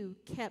you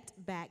kept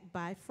back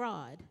by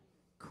fraud,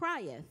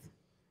 crieth,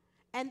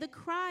 and the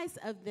cries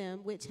of them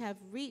which have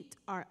reaped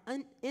are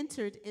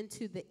entered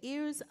into the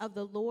ears of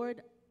the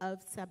Lord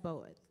of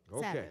Sabaoth.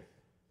 Okay.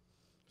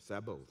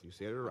 Sabaoth, you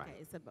said it right.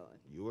 Okay, Sabaoth.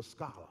 You're a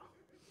scholar.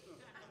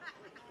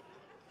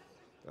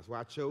 That's why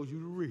I chose you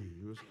to read.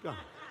 You're a scholar.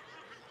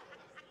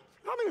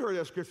 How many heard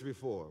that scripture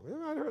before?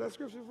 Anybody heard that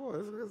scripture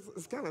before?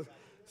 It's kind of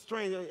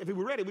strange. If we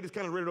were ready, we just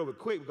kind of read it over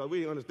quick because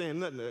we didn't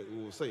understand nothing that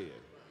we were saying.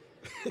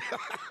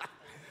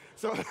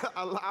 So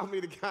allow me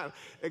to kind of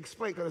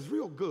explain, because it's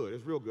real good.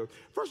 It's real good.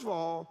 First of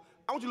all,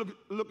 I want you to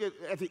look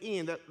at the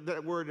end,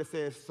 that word that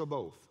says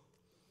Sabaoth,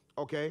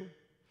 okay?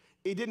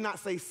 It did not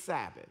say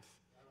Sabbath.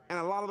 And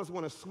a lot of us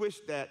want to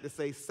switch that to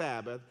say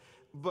Sabbath,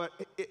 but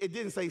it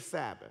didn't say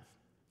Sabbath,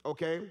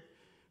 okay?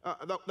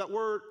 That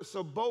word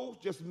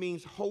Sabaoth just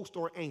means host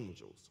or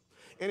angels.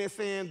 And it's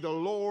saying the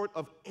Lord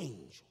of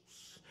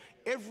angels.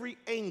 Every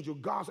angel,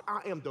 God said,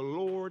 I am the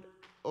Lord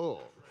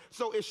of.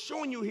 So it's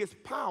showing you his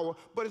power,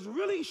 but it's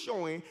really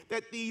showing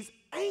that these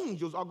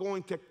angels are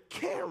going to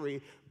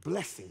carry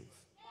blessings.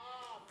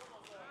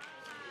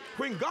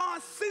 When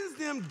God sends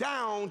them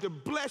down to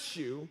bless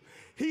you,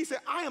 he said,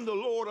 I am the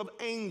Lord of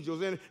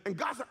angels. And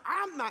God said,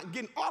 I'm not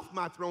getting off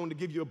my throne to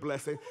give you a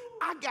blessing.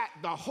 I got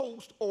the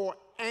host or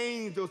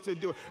angels to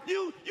do it.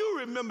 You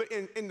remember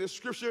in the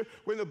scripture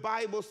when the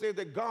Bible said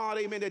that God,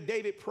 amen, that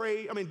Daniel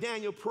prayed,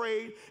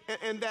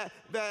 and that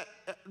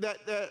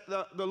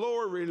the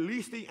Lord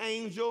released the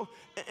angel,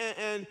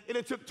 and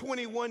it took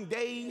 21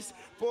 days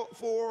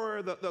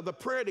for the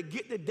prayer to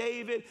get to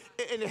David,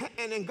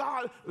 and then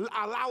God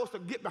allowed us to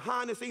get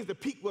behind the scenes to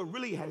peek what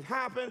really had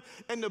happened.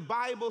 And the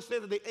Bible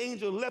says that the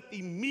angel left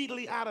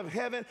immediately out of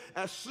heaven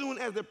as soon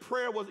as the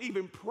prayer was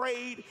even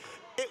prayed.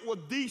 It was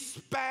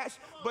dispatched,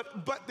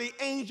 but the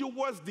angel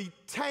was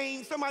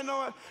detained. Somebody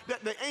know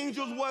that the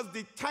angels was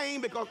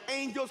detained because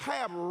angels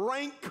have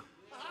rank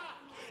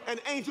and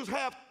angels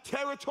have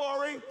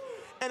territory.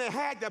 And it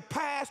had to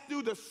pass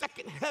through the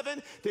second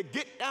heaven to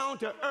get down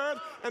to earth.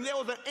 And there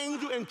was an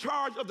angel in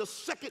charge of the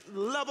second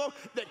level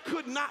that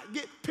could not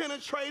get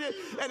penetrated.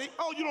 And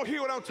you don't hear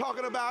what I'm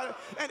talking about.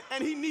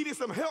 And he needed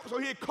some help, so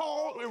he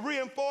called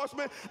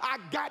reinforcement. I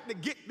got to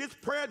get this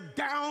prayer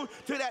down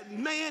to that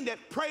man that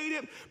prayed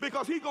it,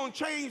 because he's going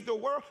to change the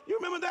world. You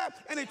remember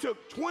that? And it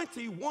took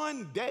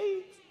 21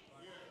 days.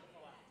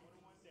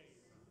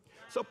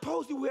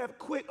 Suppose you have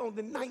quit on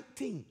the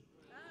 19th.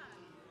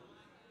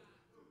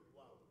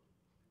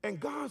 And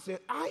God said,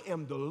 I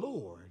am the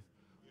Lord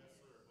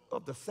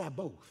of the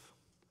Sabaoth.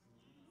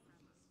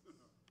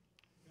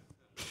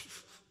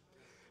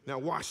 Now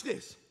watch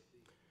this.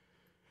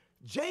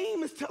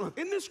 James is telling,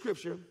 in this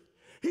scripture,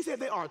 he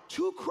said there are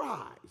two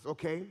cries,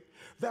 okay,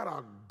 that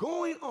are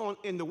going on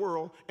in the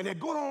world, and they're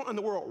going on in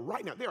the world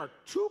right now. There are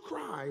two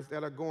cries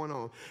that are going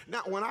on.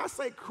 Now, when I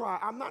say cry,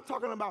 I'm not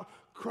talking about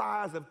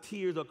cries of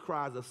tears or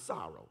cries of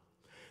sorrow.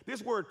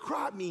 This word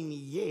cry means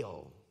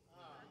yell.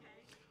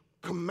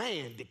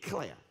 Command,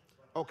 declare,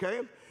 okay?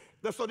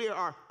 So there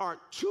are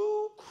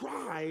two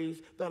cries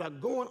that are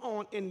going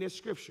on in this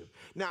scripture.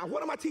 Now,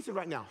 what am I teaching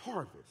right now?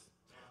 Harvest.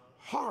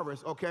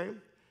 Harvest, okay?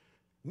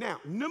 Now,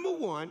 number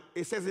one,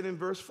 it says it in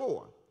verse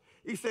 4.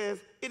 He says,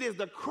 it is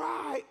the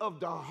cry of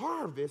the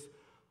harvest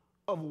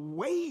of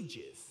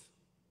wages.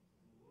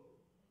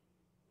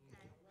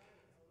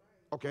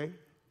 Okay?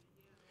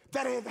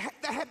 That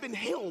have been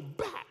held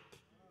back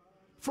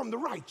from the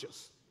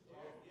righteous.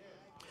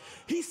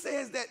 He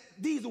says that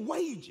these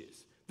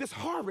wages, this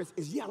harvest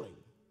is yelling.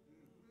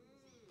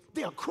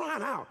 They are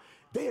crying out.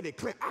 They are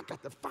declaring, I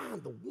got to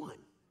find the one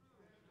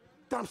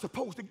that I'm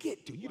supposed to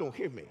get to. You don't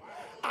hear me.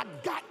 I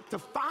got to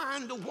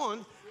find the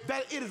one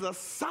that it is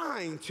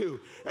assigned to.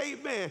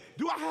 Amen.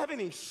 Do I have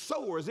any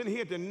sowers in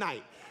here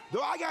tonight?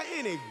 Do I got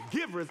any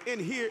givers in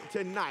here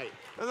tonight?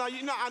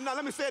 Now,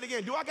 let me say it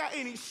again. Do I got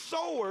any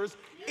sowers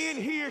in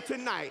here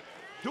tonight?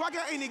 Do I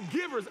got any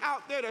givers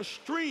out there that's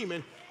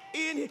streaming?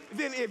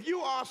 Then if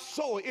you are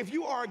sowing, if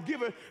you are a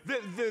giver, then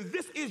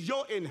this is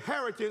your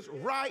inheritance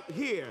right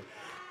here.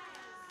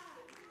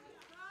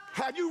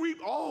 Have you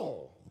reaped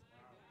all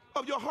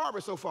of your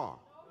harvest so far?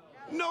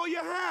 No, you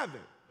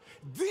haven't.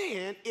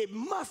 Then it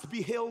must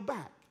be held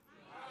back.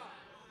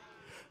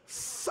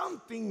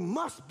 Something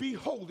must be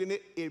holding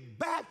it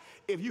back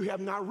if you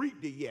have not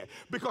reaped it yet,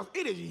 because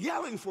it is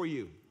yelling for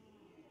you.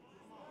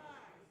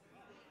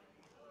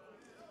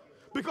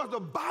 Because the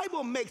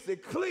Bible makes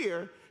it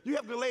clear. You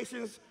have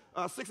Galatians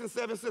 6 and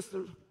 7,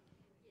 sister.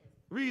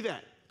 Read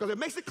that, because it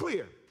makes it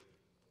clear.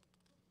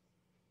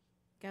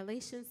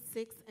 Galatians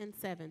 6 and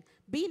 7.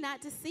 Be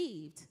not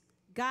deceived.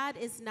 God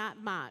is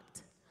not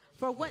mocked.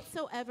 For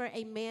whatsoever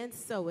a man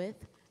soweth,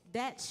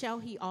 that shall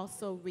he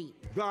also reap.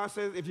 God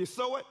says if you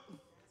sow it,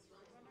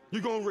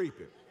 you're going to reap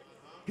it.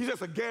 He's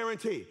just a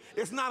guarantee.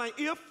 It's not an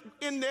if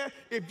in there.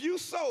 If you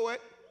sow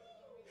it,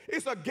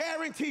 it's a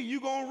guarantee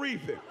you're going to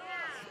reap it.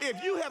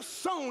 If you have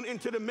sown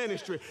into the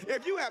ministry,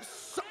 if you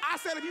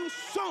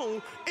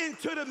sown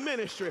into the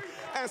ministry,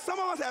 and some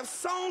of us have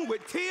sown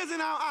with tears in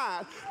our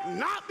eyes,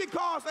 not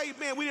because,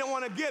 amen, we didn't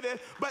want to give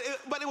it, but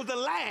it was the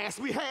last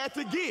we had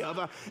to give,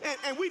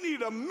 and we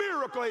needed a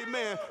miracle,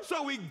 amen,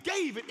 so we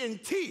gave it in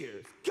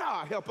tears.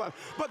 God help us.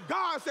 But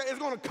God said it's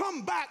going to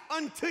come back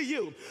unto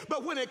you.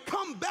 But when it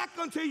comes back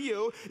unto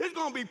you, it's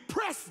going to be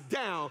pressed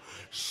down,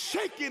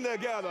 shaken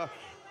together,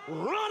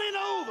 running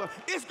over.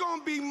 It's going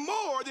to be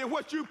more than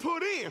what you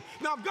put in.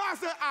 Now, God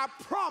said, I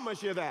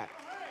promise you that.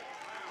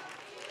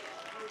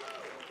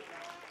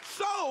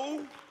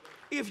 So,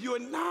 if you're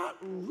not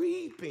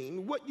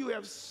reaping what you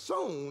have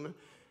sown,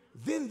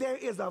 then there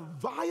is a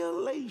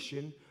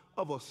violation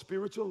of a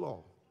spiritual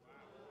law.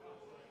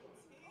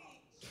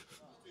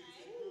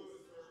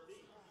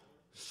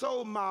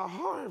 So my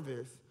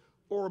harvest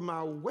or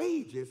my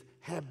wages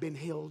have been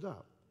held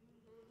up.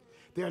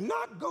 They're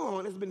not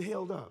gone, it's been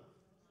held up.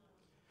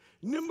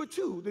 Number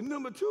two, the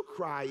number two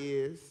cry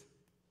is,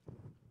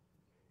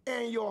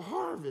 and your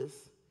harvest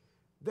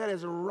that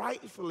is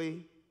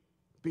rightfully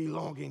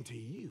belonging to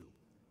you.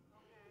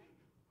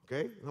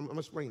 Okay, I'm going to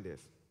explain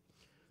this.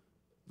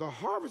 The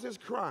harvest is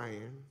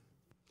crying,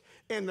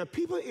 and the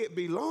people it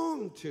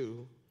belonged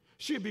to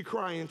should be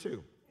crying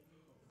too.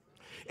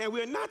 And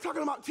we're not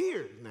talking about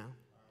tears now.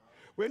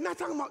 We're not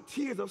talking about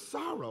tears of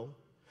sorrow,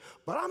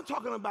 but I'm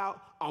talking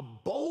about a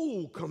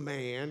bold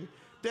command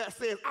that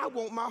says, I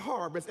want my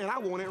harvest, and I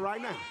want it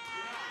right now.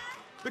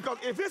 Because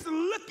if it's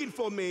looking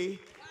for me,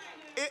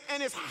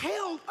 and it's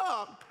held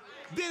up,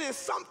 then it's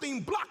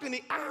something blocking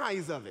the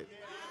eyes of it.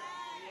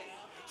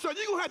 So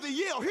you're going to have to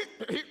yell,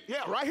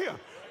 yeah, right here.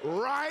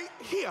 Right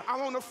here.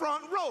 I'm on the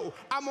front row.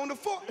 I'm on the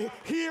fourth.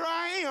 Here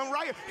I am,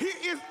 right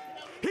here.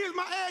 Here's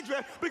my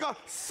address, because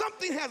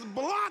something has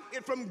blocked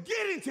it from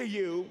getting to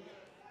you.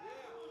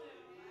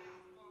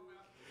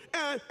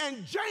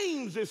 And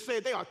James has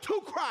said there are two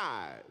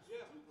cries.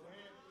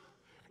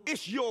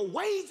 It's your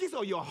wages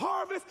or your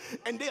harvest,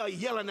 and they are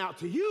yelling out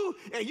to you,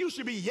 and you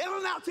should be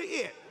yelling out to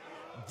it.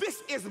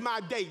 This is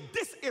my day.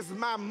 This is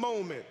my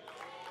moment.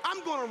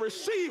 I'm going to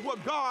receive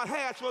what God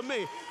has for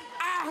me.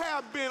 I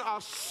have been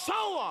a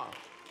sower.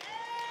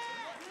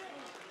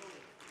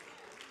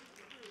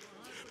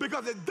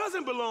 Because it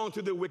doesn't belong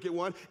to the wicked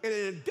one, and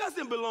it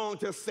doesn't belong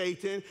to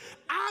Satan.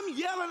 I'm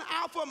yelling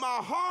out for my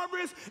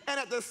harvest, and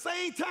at the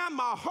same time,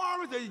 my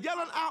harvest is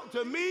yelling out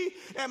to me,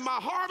 and my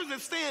harvest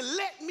is saying,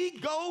 let me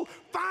go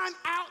find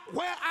out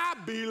where I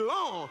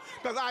belong,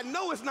 because I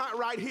know it's not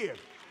right here.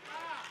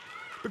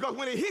 Because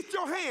when it hits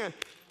your hand,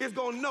 it's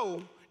going to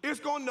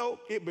know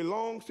it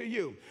belongs to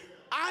you.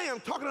 I am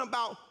talking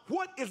about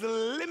what is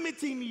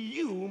limiting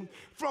you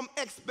from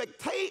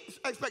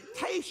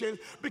expectations,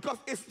 because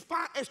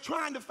it's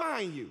trying to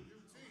find you.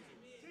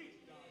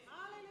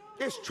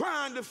 It's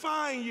trying to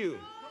find you.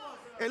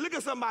 And look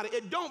at somebody,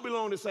 it don't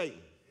belong to Satan.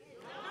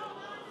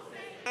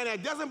 And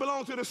it doesn't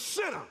belong to the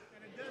sinner.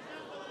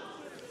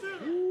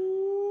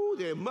 Ooh,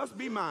 there must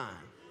be mine.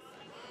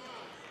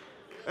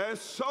 And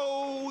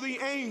so the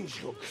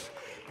angels,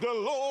 the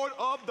Lord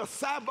of the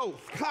Sabbath,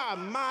 God,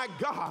 my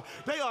God,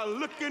 they are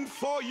looking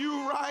for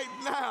you right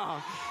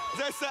now.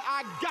 They say,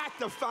 I got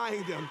to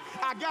find them.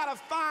 I got to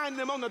find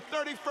them on the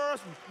 31st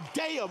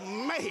day of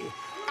May.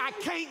 I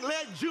can't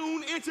let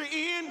June enter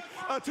in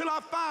until I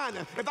find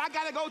her. If I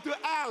got to go to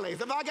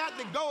Alex, if I got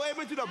to go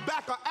even to the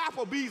back of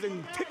Applebee's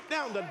and kick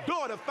down the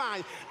door to find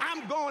you,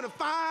 I'm going to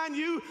find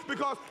you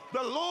because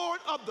the Lord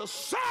of the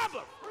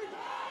Sabbath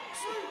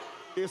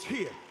is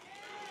here.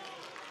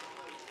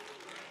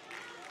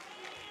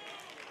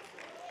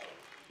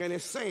 And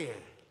it's saying,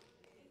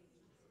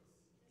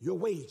 your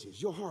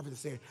wages, your harvest is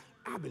saying,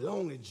 I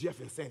belong to Jeff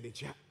and Sandy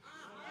Chap.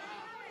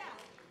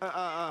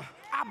 I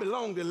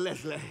belong to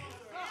Leslie.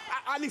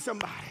 I need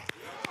somebody.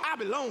 I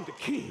belong to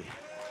King.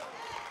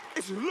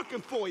 It's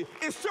looking for you.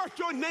 Insert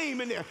your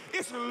name in there.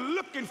 It's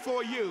looking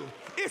for you.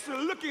 It's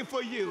looking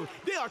for you.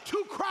 There are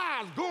two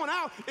cries going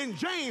out in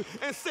James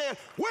and said,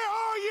 where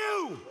are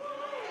you?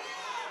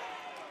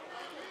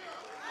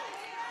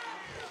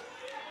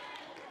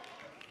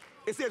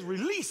 It says,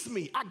 release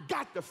me. I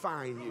got to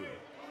find you.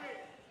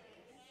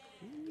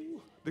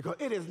 Because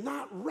it is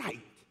not right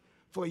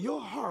for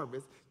your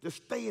harvest to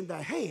stay in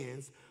the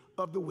hands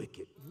of the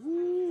wicked.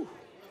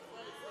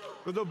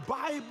 But the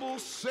Bible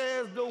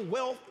says the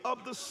wealth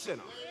of the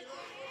sinner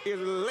is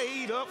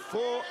laid up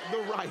for the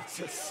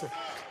righteous.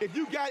 If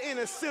you got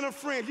any sinner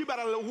friends, you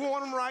better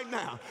warn them right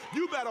now.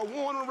 You better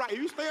warn them right. If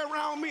you stay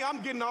around me,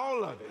 I'm getting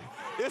all of it.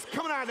 It's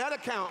coming out of that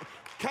account.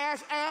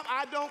 Cash App,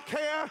 I don't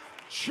care.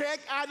 Check,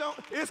 I don't.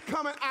 It's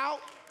coming out.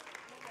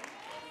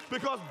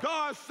 Because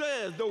God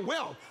says the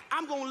wealth,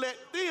 I'm going to let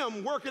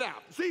them work it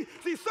out. See,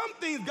 some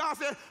things God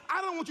said,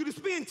 I don't want you to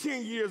spend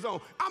 10 years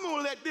on. I'm going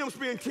to let them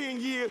spend 10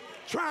 years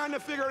trying to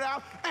figure it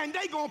out, and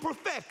they going to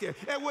perfect it.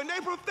 And when they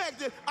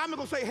perfect it, I'm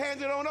going to say,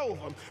 hand it on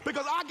over.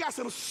 Because I got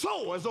some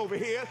sowers over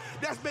here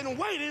that's been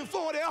waiting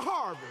for their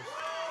harvest.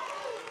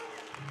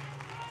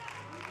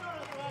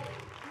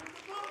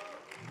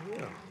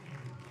 Yeah.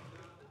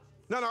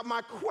 Now,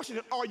 my question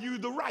is, are you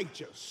the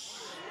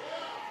righteous?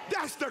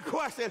 That's the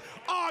question.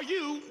 Are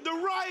you the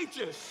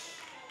righteous?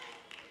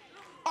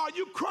 Are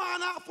you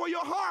crying out for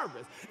your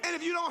harvest? And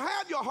if you don't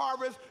have your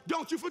harvest,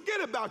 don't you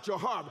forget about your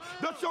harvest.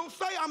 Don't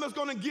say, I'm just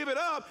going to give it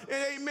up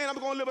and amen, I'm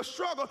going to live a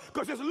struggle,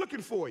 because it's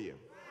looking for you.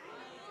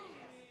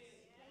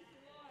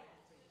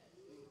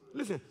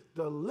 Listen,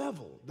 the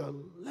level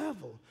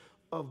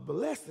of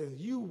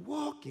blessings you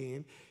walk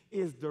in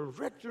is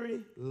directly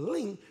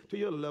linked to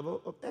your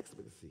level of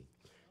expectancy.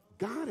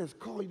 God has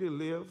called you to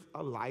live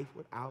a life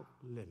without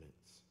limits.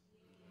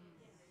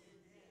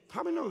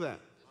 How many know that?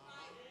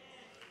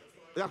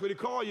 That's what he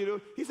called you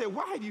to. He said,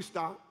 why have you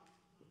stopped?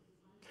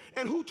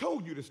 And who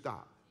told you to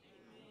stop?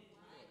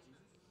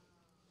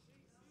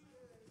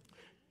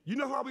 You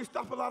know why we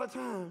stop a lot of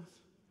times?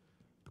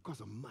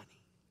 Because of money.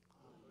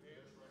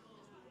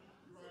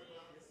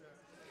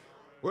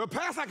 Well,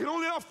 Pastor, I can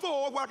only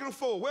afford what I can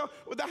afford. Well,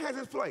 that has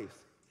its place.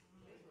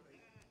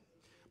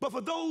 But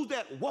for those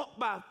that walk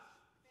by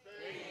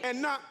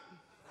and not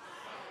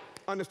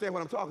understand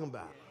what I'm talking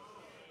about,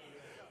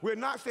 we're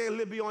not saying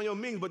live beyond your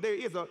means, but there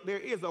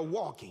is a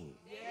walking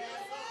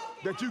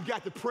that you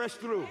got to press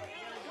through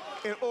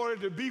in order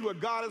to be what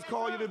God has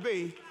called you to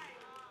be,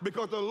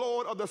 because the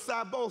Lord of the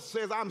Sabbath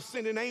says, I'm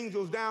sending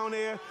angels down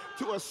there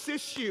to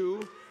assist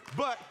you,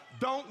 but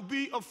don't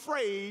be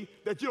afraid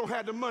that you don't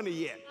have the money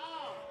yet.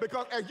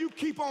 Because as you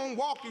keep on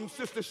walking,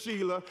 Sister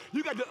Sheila,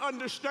 you got to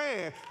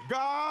understand,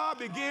 God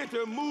began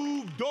to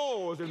move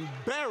doors and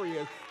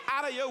barriers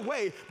out of your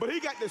way. But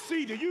he got to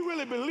see, do you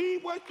really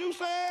believe what you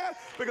said?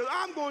 Because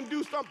I'm going to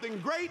do something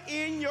great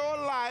in your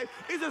life.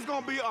 It's just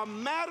going to be a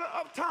matter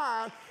of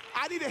time.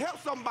 I need to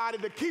help somebody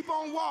to keep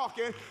on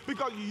walking,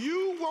 because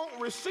you won't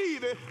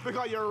receive it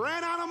because you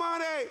ran out of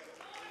money.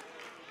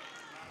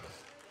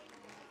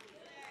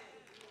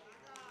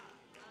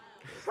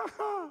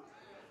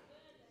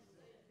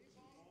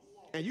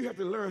 And you have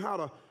to learn how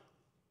to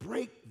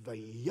break the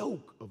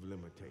yoke of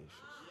limitations.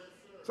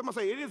 Somebody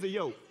say, it is a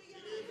yoke.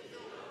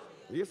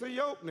 It's a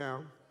yoke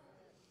now.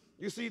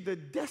 You see, the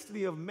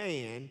destiny of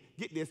man,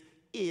 get this,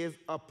 is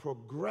a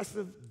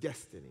progressive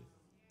destiny.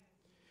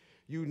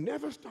 You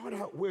never start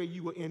out where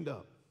you will end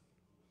up.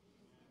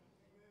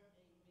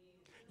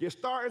 You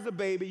start as a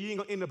baby, you ain't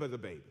going to end up as a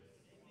baby.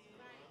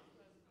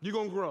 You're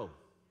going to grow.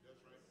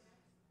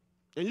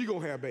 And you're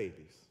going to have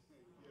babies.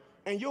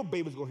 And your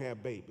baby's going to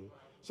have babies.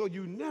 So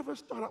you never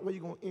start out where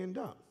you're going to end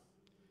up.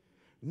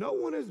 No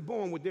one is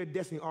born with their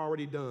destiny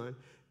already done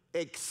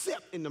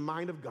except in the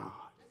mind of God.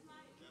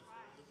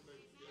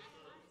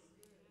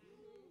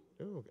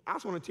 Okay. I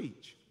just want to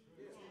teach.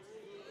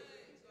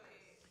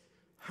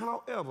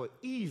 However,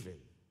 even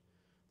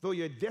though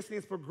your destiny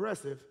is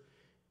progressive,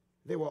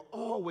 there will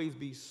always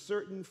be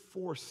certain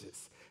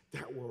forces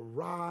that will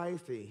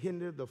rise to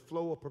hinder the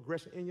flow of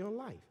progression in your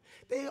life.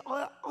 They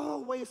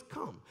always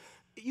come.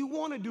 You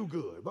want to do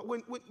good, but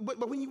when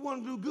you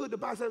want to do good, the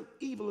Bible says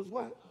evil is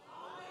what?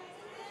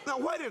 Now,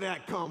 where did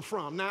that come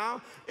from?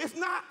 Now, it's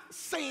not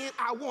saying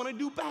I want to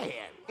do bad.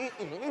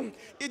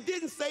 It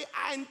didn't say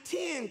I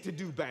intend to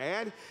do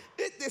bad.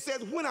 It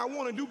says when I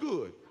want to do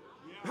good.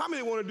 How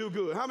many want to do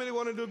good? How many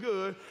want to do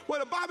good?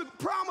 Well, the Bible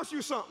promised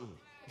you something.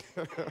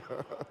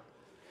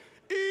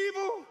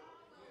 Evil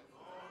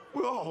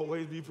will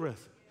always be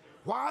present.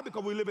 Why?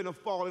 Because we live in a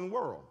fallen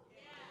world.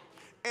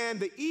 And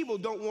the evil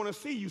don't want to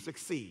see you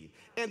succeed.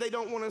 And they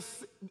don't want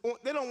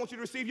you to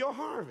receive your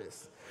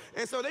harvest.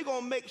 And so they're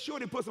going to make sure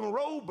they put some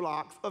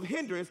roadblocks of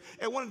hindrance.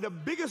 And one of the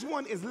biggest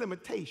one is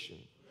limitation.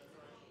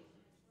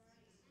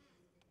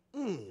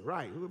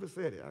 Right, whoever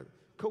said it, I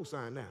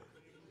co-sign now.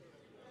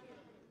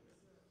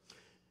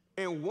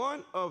 And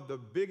one of the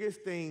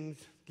biggest things,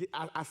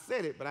 I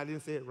said it, but I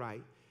didn't say it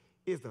right,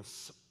 is the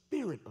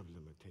spirit of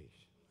limitation.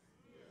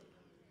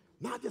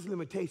 Not just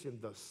limitation,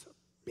 the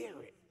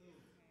spirit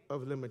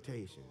of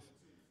limitations.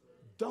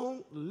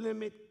 Don't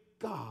limit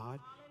God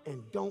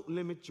and don't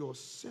limit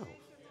yourself.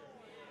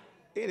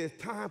 It is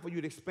time for you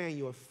to expand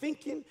your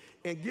thinking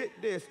and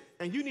get this,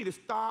 and you need to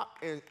stop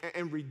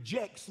and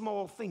reject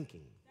small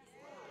thinking.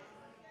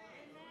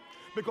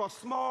 Because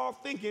small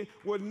thinking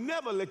will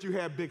never let you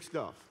have big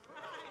stuff.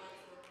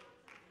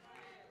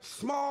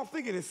 Small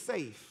thinking is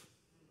safe.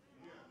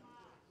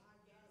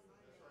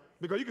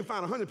 Because you can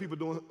find 100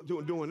 people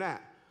doing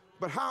that.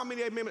 But how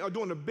many of them are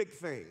doing the big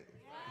thing,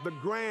 the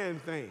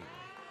grand thing?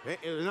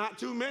 And not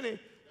too many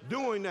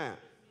doing that.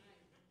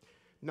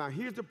 Now,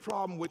 here's the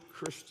problem with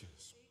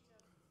Christians.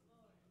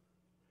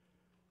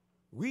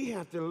 We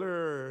have to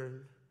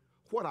learn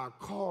what our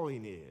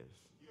calling is.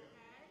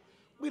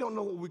 We don't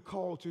know what we're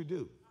called to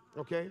do,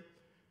 okay?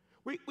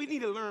 We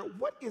need to learn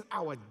what is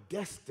our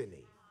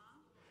destiny.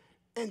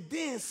 And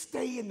then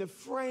stay in the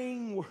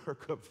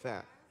framework of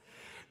that.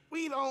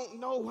 We don't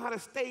know how to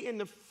stay in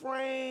the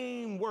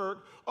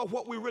framework of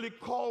what we're really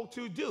called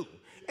to do.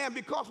 And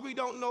because we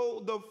don't know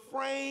the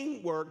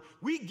framework,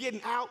 we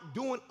getting out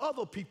doing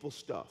other people's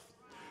stuff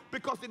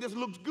because it just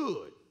looks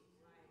good.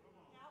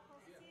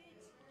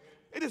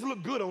 It just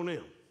looks good on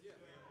them.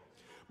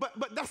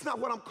 But that's not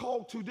what I'm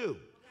called to do.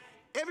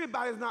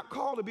 Everybody's not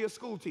called to be a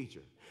school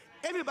teacher.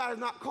 Everybody's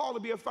not called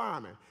to be a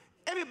fireman.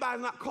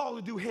 Everybody's not called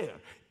to do hair.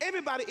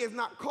 Everybody is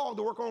not called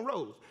to work on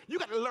roads. You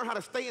got to learn how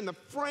to stay in the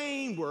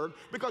framework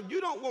because you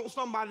don't want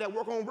somebody that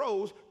work on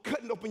roads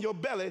cutting open your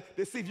belly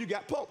to see if you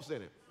got pulps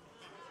in it.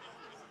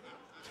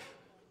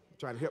 I'm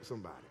trying to help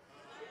somebody.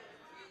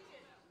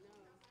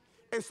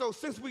 And so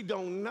since we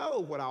don't know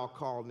what our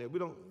calling is, we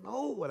don't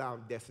know what our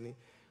destiny,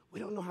 we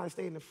don't know how to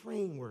stay in the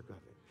framework of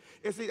it.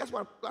 And see, that's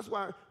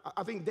why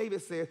I think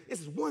David said, this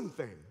is one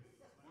thing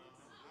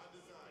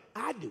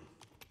I do.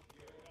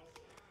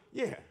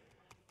 Yeah.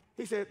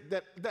 He said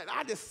that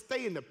I just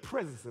stay in the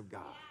presence of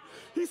God.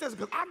 He says,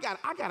 because I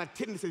got a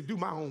tendency to do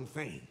my own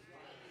thing.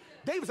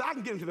 David said, I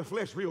can get into the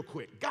flesh real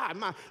quick. God,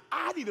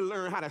 I need to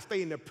learn how to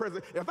stay in the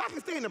presence. If I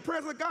can stay in the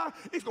presence of God,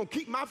 it's going to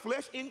keep my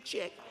flesh in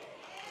check.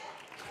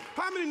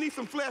 How many need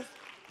some flesh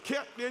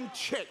kept in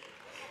check?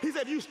 He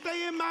said, if you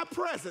stay in my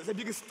presence, if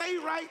you can stay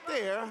right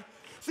there.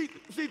 See,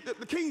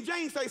 the King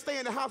James say stay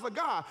in the house of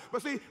God.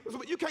 But see,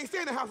 you can't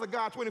stay in the house of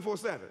God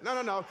 24/7.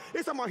 No.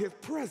 It's talking about his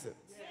presence.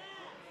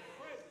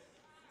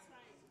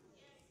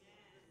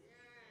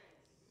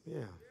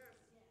 Yeah.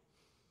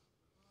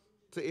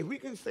 So if we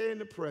can stay in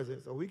the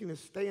presence or we can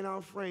stay in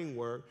our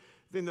framework,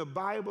 then the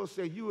Bible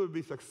says you will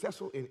be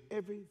successful in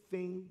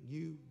everything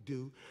you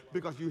do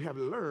because you have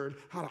learned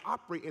how to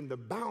operate in the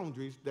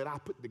boundaries that I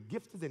put the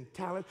gifts and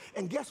talent.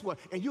 And guess what?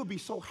 And you'll be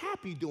so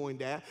happy doing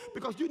that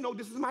because you know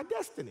this is my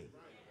destiny.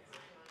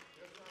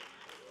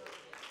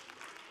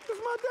 This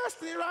is my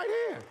destiny right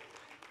here.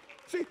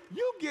 See,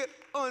 you get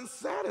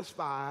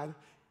unsatisfied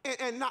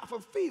and not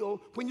fulfilled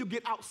when you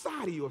get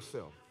outside of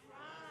yourself.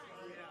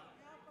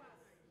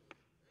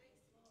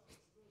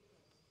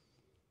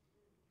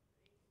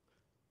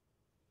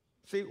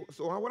 See,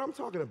 so what I'm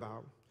talking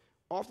about,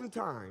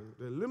 oftentimes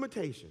the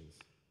limitations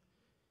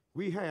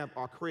we have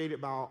are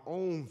created by our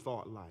own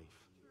thought life.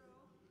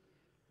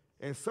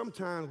 And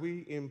sometimes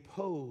we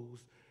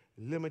impose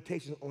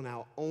limitations on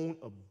our own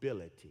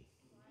ability.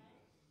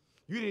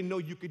 You didn't know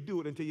you could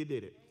do it until you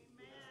did it.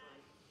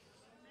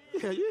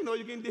 Yeah, you didn't know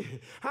you can do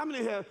it. How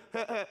many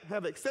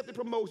have accepted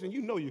promotion?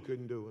 You know you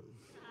couldn't do it.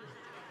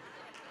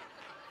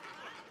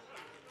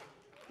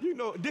 You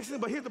know, Dixon,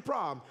 but here's the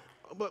problem.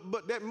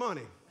 But that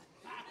money.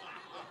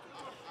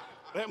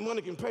 That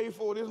money can pay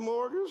for this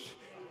mortgage,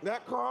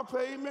 that car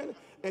payment,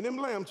 and them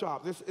lamb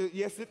chops.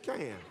 Yes, it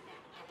can.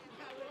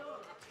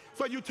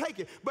 So you take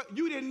it, but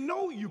you didn't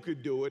know you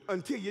could do it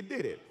until you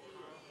did it.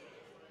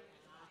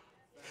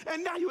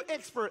 And now you're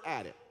expert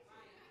at it.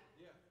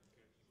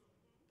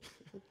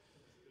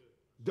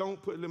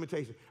 Don't put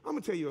limitations. I'm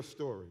going to tell you a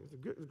story.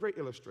 It's a great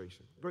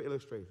illustration,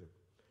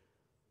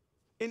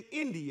 In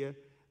India,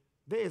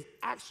 there is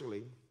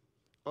actually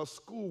a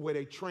school where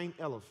they train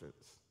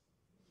elephants,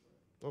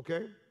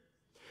 okay?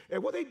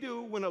 And what they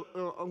do when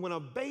a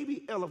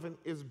baby elephant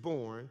is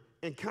born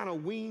and kind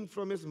of weaned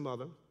from its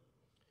mother,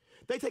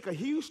 they take a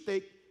huge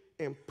stake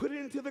and put it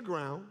into the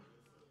ground,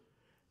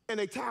 and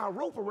they tie a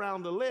rope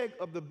around the leg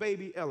of the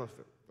baby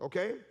elephant,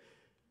 okay?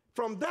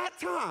 From that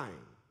time,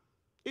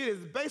 it is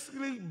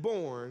basically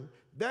born,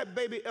 that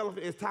baby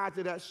elephant is tied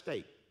to that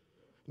stake.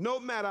 No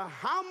matter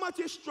how much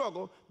it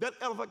struggles, that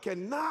elephant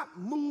cannot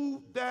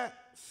move that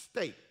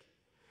stake.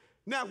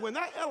 Now, when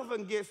that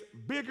elephant gets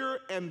bigger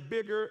and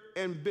bigger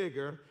and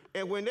bigger,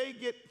 And when they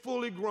get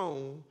fully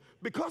grown,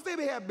 because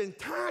they have been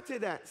tied to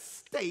that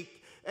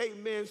stake,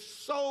 amen,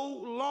 so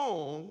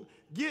long,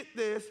 get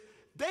this,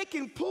 they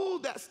can pull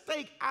that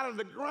stake out of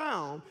the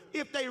ground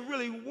if they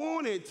really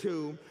wanted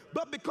to,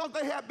 but because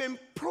they have been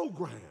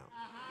programmed.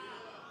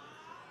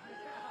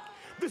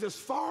 This is as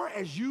far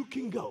as you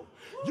can go.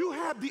 You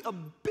have the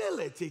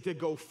ability to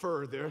go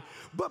further,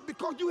 but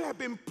because you have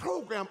been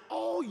programmed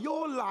all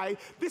your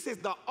life, this is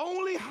the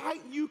only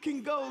height you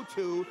can go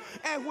to.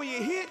 And when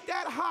you hit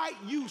that height,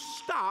 you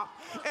stop.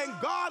 And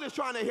God is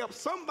trying to help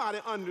somebody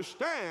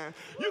understand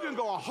you can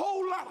go a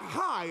whole lot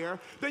higher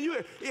than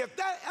you. If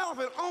that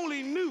elephant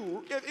only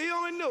knew, if he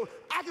only knew,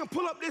 I can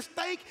pull up this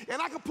stake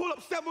and I can pull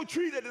up several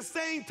trees at the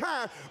same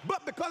time.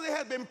 But because it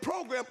has been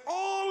programmed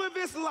all of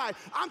its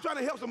life, I'm trying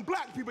to help some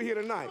black people here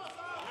tonight.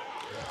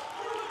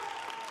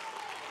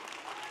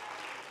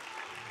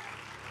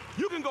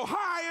 You can go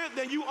higher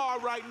than you are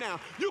right now.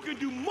 You can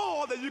do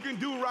more than you can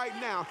do right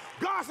now.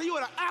 God said, you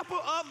are the apple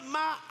of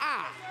my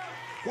eye.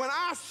 When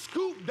I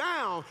scooped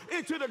down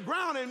into the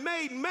ground and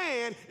made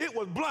man, it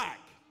was black.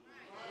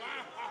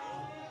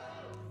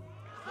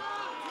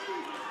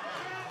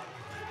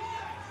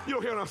 You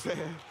don't hear what I'm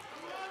saying?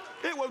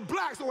 It was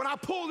black, so when I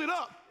pulled it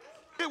up,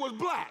 it was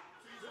black.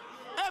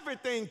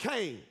 Everything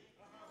came.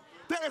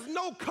 There is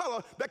no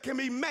color that can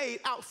be made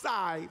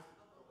outside.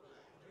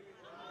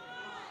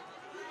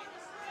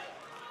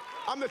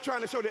 I'm just trying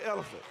to show the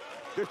elephant.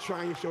 They're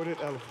trying to show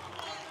that elephant.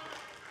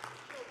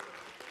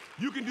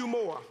 You can do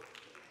more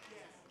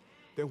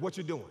than what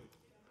you're doing.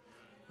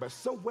 But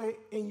somewhere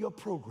in your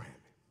programming,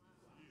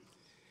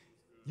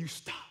 you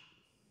stop.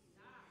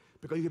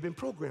 Because you've been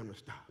programmed to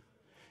stop.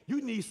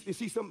 You need to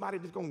see somebody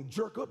that's going to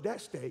jerk up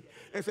that stake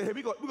and say, hey,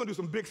 we're going to do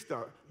some big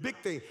stuff, big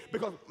thing,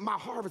 because my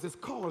harvest is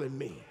calling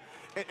me.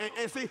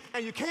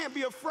 And you can't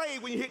be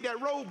afraid when you hit that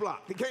roadblock.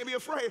 You can't be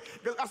afraid,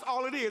 because that's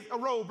all it is, a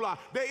roadblock.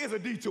 There is a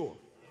detour.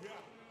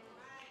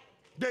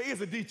 There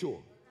is a detour.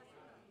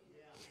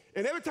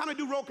 And every time they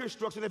do road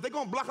construction, if they're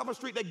going to block up a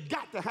street, they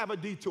got to have a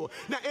detour.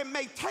 Now, it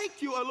may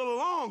take you a little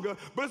longer,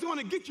 but it's going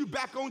to get you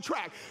back on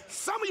track.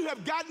 Some of you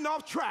have gotten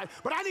off track,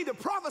 but I need to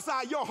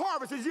prophesy your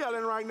harvest is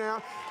yelling right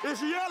now.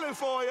 It's yelling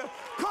for you.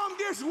 Come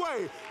this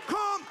way.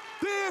 Come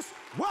this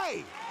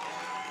way.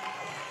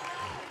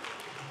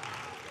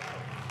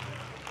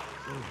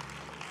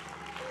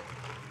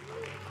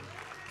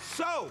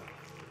 So,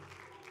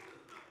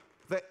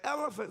 the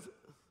elephant's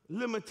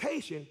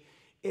limitation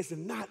is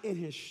not in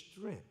his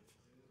strength.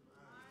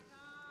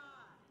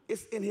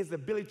 It's in his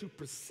ability to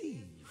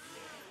perceive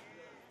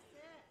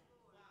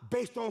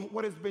based on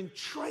what has been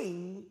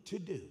trained to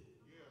do.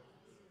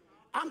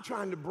 I'm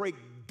trying to break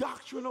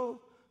doctrinal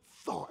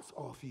thoughts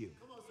off you.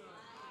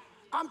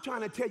 I'm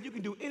trying to tell you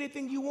can do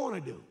anything you want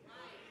to do.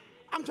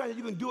 I'm telling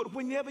you can do it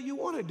whenever you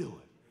want to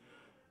do it.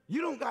 You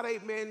don't got to,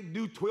 man,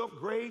 do 12th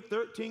grade,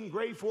 13th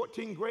grade,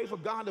 14th grade for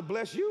God to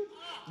bless you.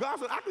 God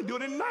said, I can do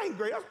it in 9th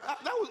grade.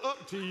 That was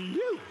up to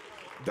you.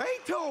 They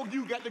told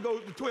you got to go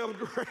to 12th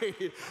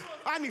grade.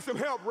 I need some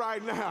help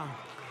right now.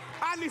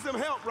 I need some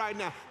help right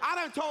now. I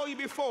done told you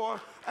before,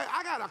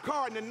 I got a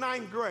car in the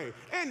 9th grade,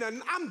 and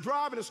I'm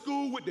driving to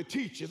school with the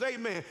teachers,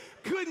 amen.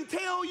 Couldn't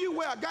tell you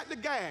where I got the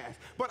gas,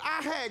 but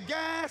I had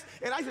gas,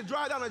 and I used to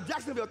drive down to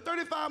Jacksonville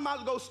 35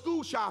 miles to go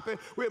school shopping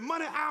with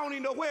money I don't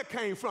even know where it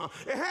came from.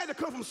 It had to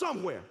come from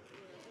somewhere.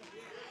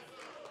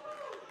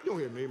 You don't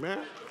hear me, man.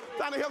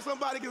 Trying to help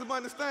somebody get some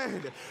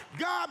understanding.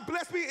 God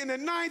blessed me in the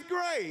 9th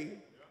grade.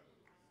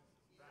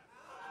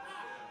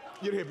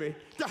 You hear me?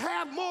 To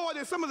have more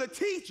than some of the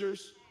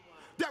teachers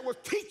that was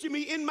teaching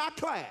me in my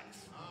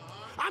class.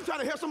 I'm trying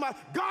to help somebody.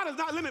 God is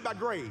not limited by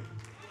grade.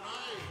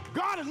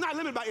 God is not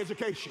limited by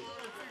education.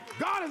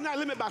 God is not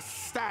limited by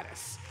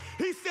status.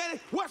 He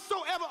said,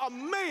 whatsoever a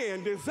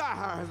man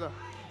desires.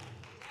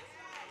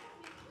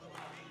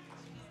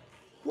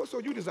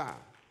 Whatsoever you desire.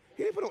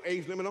 He didn't put no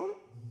age limit on it.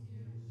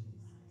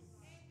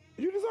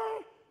 You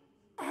desire?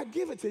 I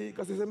give it to you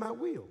because it's in my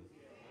will.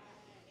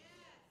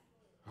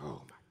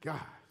 Oh, my God.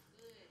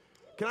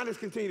 Can I just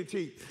continue to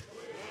teach?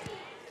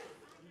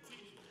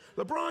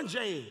 LeBron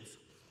James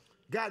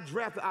got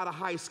drafted out of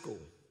high school.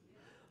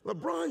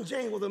 LeBron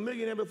James was a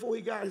millionaire before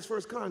he got his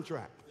first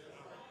contract.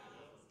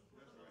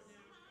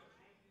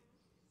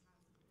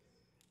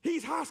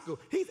 He's high school.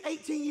 He's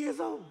 18 years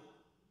old.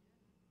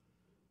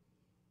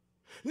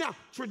 Now,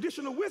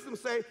 traditional wisdom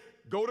say,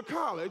 go to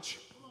college.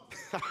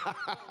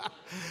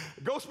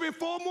 Go spend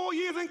 4 more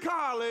years in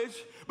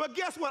college. But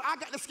guess what? I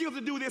got the skills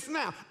to do this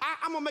now.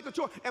 I'm going to make a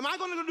choice. Am I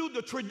going to do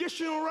the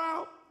traditional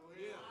route?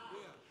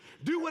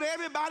 Do what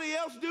everybody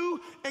else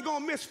do and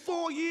gonna miss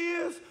 4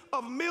 years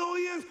of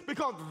millions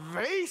because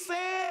they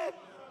said?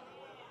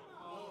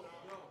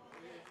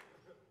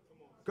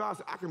 God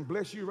said, I can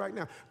bless you right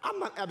now. I'm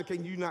not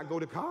advocating you not go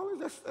to college.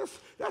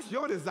 That's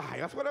your desire.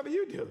 That's whatever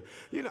you do.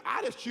 You know,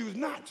 I just choose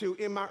not to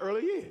in my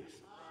early years.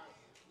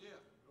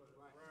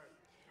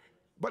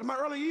 But in my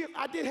early years,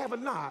 I did have a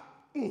knot.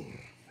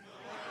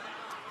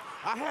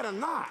 I I had a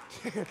knot.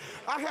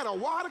 I had a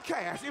wad of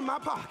cash in my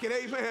pocket,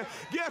 amen.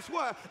 Guess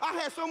what? I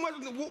had so much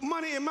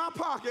money in my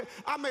pocket,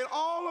 I made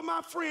all of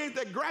my friends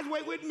that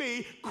graduate with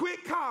me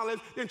quit college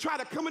and try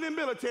to come in the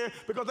military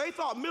because they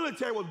thought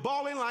military was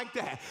balling like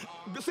that.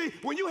 See,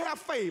 when you have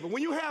favor,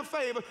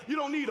 you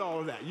don't need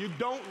all of that. You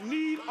don't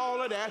need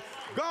all of that.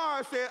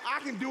 God said, I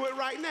can do it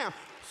right now.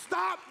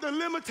 Stop the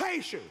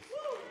limitations.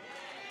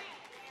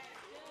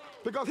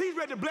 Because he's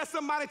ready to bless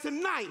somebody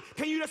tonight.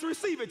 Can you just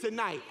receive it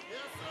tonight? Yes,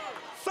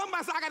 sir.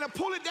 Somebody said, I got to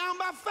pull it down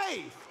by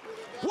faith.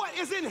 What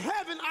is in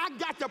heaven, I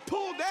got to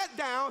pull that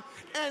down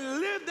and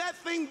live that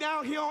thing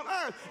down here on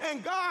earth.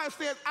 And God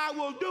says, I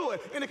will do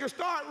it. And it can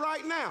start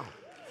right now.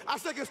 I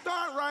said, it can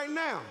start right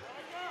now.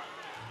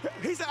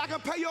 He said, I can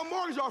pay your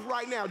mortgage off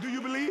right now. Do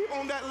you believe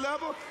on that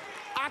level?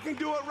 I can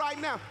do it right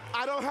now.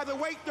 I don't have to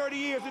wait 30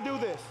 years to do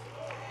this.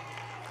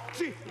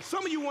 See,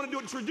 some of you want to do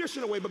it the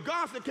traditional way, but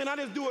God said, can I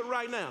just do it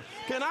right now?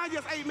 Can I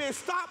just, amen,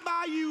 stop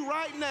by you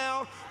right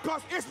now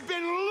because it's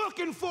been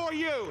looking for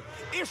you.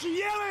 It's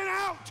yelling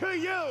out to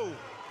you.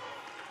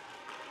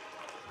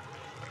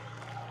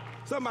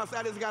 Somebody said,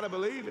 I just got to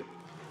believe it.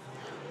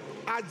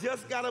 I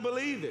just got to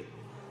believe it.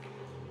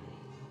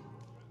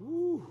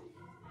 Woo.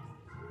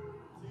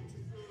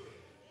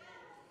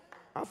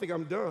 I think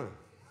I'm done.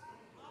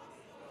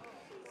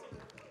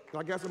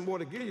 I got some more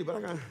to give you, but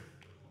I got...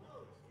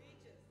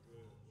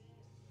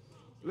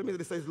 Let me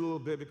just say this a little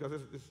bit because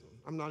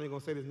I'm not even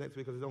going to say this next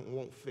week because it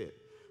won't fit.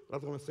 But I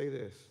just want to say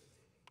this.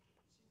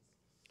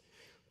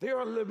 There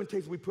are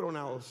limitations we put on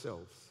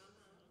ourselves,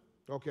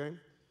 okay?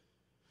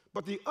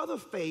 But the other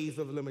phase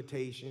of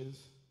limitations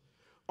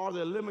are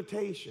the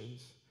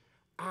limitations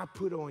I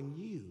put on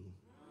you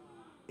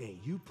and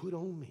you put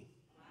on me.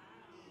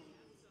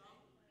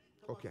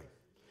 Okay.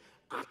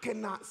 I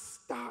cannot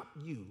stop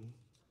you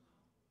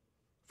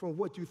from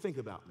what you think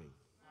about me.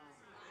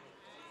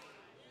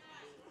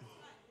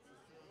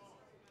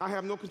 I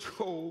have no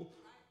control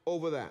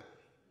over that.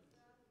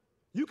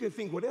 You can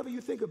think whatever you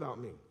think about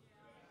me.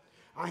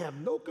 I have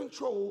no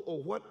control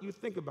over what you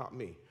think about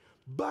me.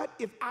 But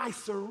if I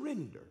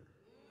surrender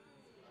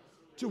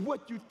to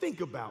what you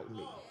think about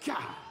me,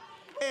 God,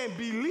 and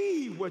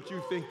believe what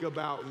you think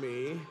about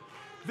me,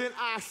 then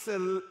I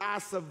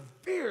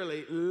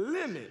severely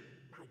limit,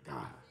 my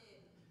God,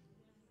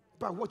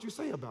 by what you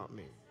say about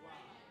me.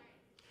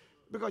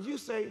 Because you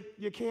say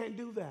you can't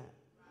do that.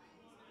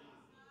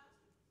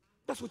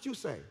 That's what you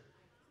say.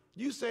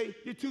 You say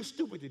you're too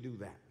stupid to do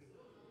that.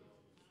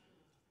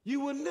 You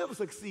will never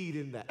succeed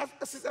in that.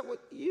 That's what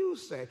you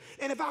say.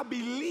 And if I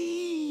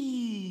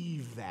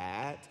believe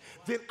that,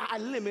 then I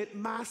limit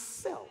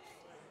myself.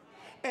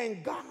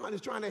 And God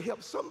is trying to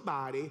help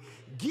somebody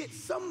get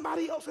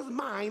somebody else's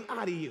mind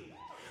out of you.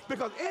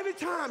 Because every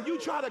time you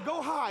try to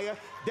go higher,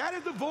 that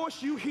is the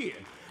voice you hear.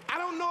 I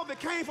don't know if it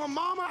came from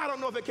mama, I don't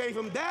know if it came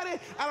from daddy,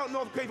 I don't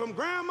know if it came from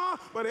grandma,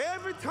 but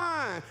every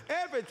time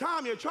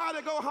you try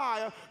to go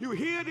higher, you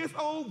hear this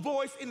old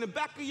voice in the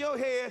back of your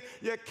head,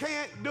 you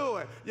can't do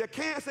it, you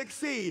can't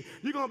succeed,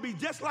 you're going to be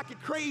just like your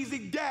crazy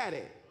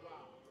daddy.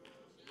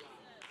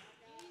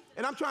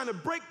 And I'm trying to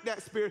break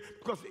that spirit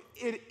because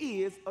it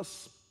is a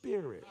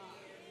spirit.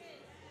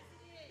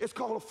 It's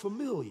called a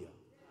familiar.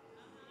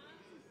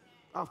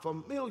 A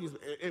familiar,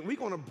 and we're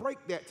going to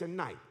break that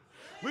tonight.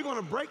 We're going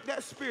to break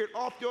that spirit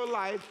off your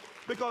life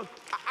because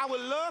I would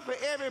love for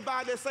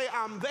everybody to say,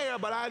 I'm there,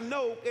 but I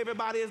know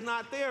everybody is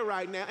not there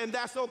right now. And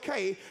that's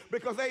okay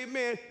because,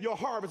 amen, your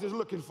harvest is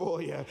looking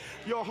for you.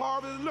 Your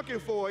harvest is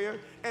looking for you.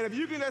 And if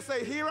you can just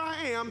say, here I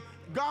am,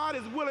 God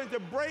is willing to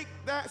break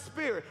that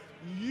spirit.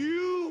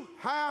 You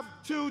have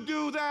to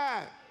do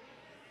that.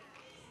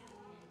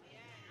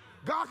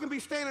 God can be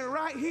standing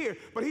right here,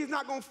 but he's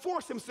not going to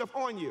force himself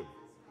on you.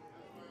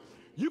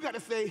 You got to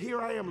say, here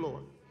I am,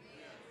 Lord.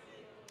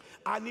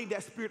 I need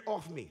that spirit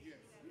off me.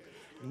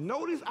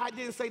 Notice I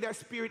didn't say that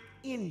spirit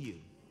in you.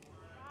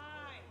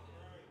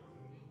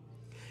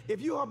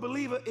 If you're a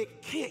believer,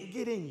 it can't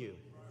get in you.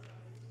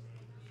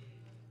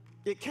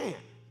 It can't.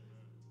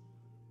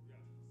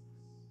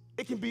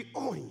 It can be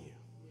on you.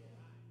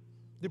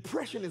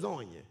 Depression is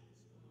on you.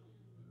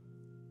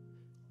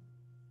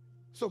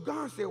 So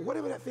God said,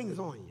 whatever that thing is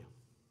on you.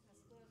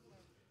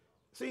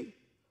 See,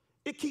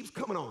 it keeps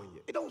coming on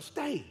you. It don't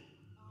stay.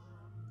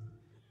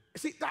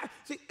 See,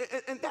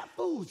 and that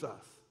fools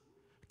us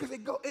because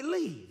it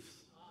leaves.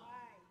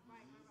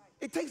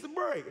 It takes a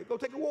break. It go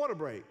take a water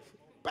break,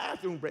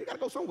 bathroom break. Got to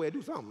go somewhere,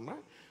 do something,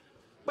 right?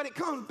 But it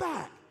comes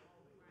back.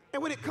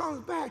 And when it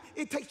comes back,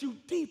 it takes you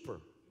deeper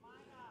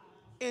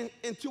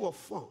into a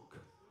funk.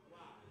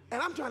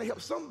 And I'm trying to help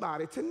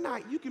somebody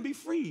tonight. You can be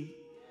free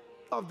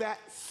of that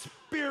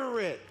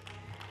spirit.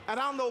 And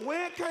I don't know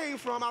where it came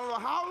from. I don't know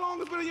how long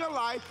it's been in your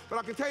life, but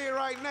I can tell you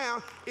right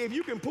now, if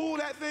you can pull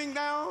that thing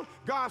down,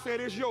 God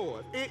said it's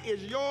yours. It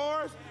is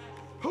yours.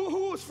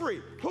 Who is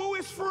free? Who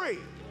is free?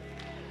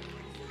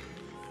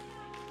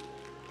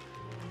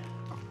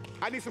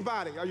 I need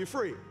somebody. Are you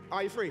free?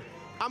 Are you free?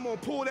 I'm going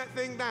to pull that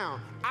thing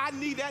down. I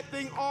need that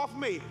thing off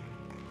me.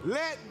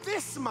 Let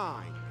this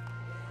mind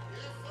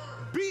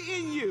be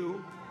in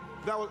you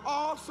that was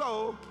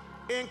also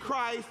in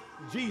Christ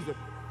Jesus.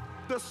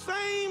 The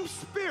same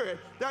Spirit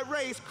that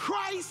raised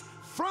Christ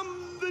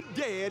from the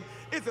dead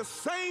is the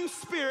same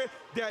Spirit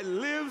that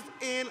lives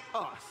in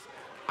us.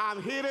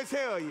 I'm here to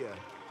tell you,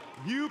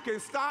 you can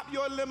stop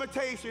your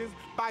limitations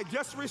by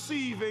just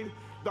receiving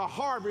the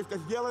harvest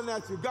that's yelling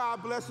at you.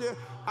 God bless you.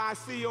 I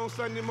see you on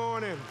Sunday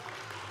morning.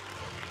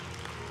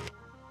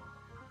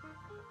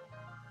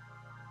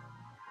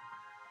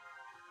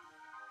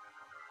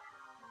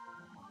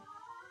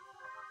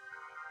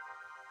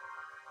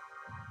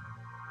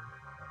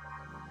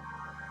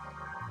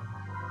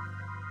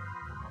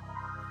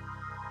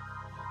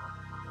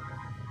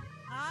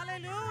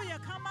 Hallelujah.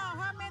 Come on.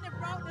 How many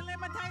broke the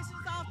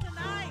limitations off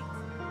tonight?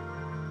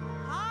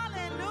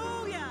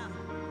 Hallelujah.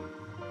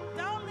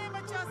 Don't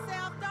limit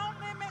yourself. Don't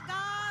limit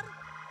God.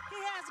 He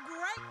has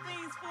great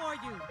things for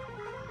you.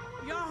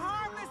 Your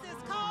harvest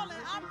is calling.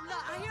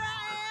 Here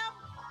I am.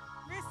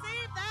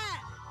 Receive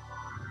that.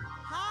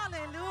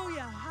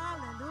 Hallelujah.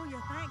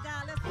 Hallelujah. Thank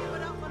God. Let's give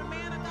it up for the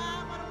man of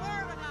God, for the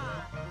word of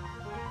God.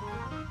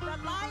 The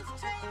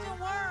life-changing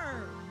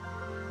word.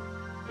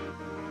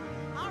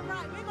 All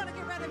right, we're going to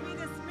get ready to be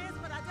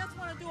dismissed, but I just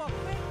want to do a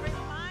quick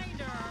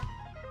reminder.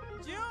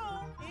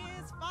 June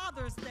is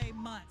Father's Day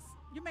month.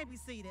 You may be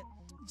seated.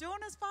 June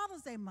is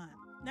Father's Day month.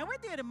 Now, we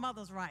did it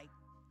Mother's Right.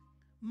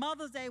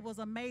 Mother's Day was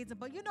amazing,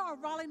 but you know,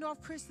 at Raleigh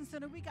North Christian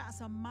Center, we got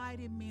some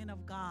mighty men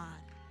of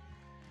God.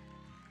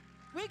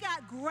 We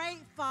got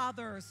great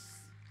fathers.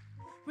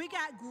 We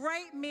got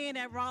great men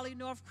at Raleigh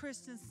North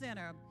Christian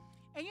Center.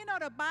 And you know,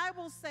 the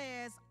Bible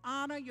says,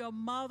 honor your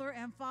mother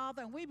and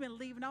father, and we've been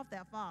leaving off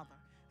that father.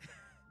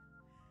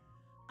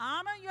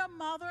 Honor your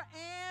mother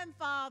and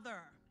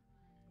father.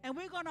 And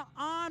we're going to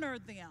honor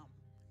them.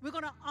 We're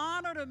going to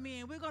honor the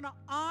men. We're going to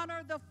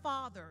honor the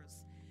fathers.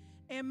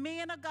 And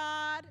men of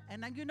God,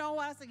 and you know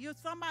what I said,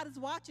 somebody's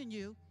watching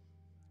you.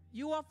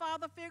 You are a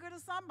father figure to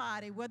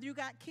somebody, whether you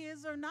got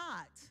kids or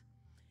not.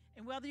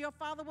 And whether your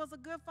father was a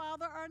good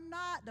father or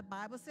not, the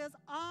Bible says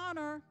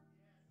honor.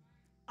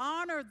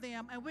 Honor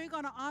them, and we're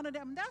going to honor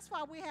them. And that's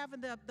why we're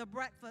having the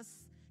breakfast.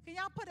 Can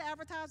y'all put the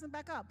advertising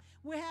back up?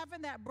 We're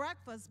having that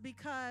breakfast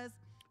because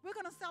we're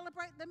going to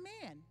celebrate the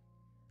men.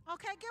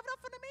 Okay, give it up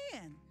for the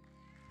men.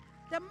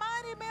 The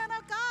mighty men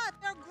of God,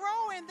 they're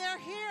growing, they're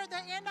here,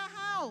 they're in the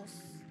house.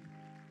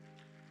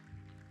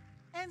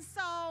 And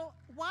so,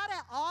 what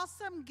an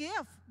awesome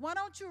gift. Why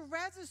don't you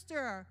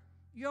register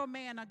your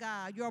man of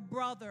God, your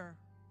brother,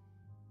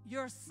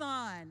 your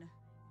son,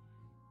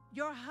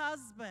 your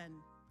husband,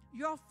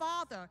 your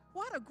father?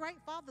 What a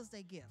great Father's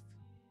Day gift.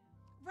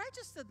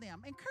 Register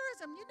them. Encourage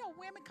them. You know,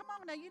 women, come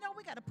on now. You know,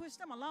 we got to push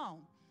them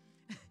along.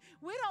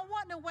 We don't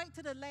want to wait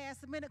to the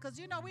last minute because,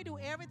 you know, we do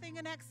everything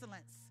in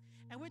excellence.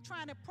 And we're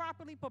trying to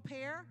properly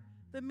prepare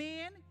the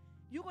men.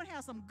 You're going to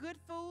have some good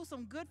food,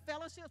 some good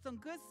fellowship, some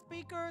good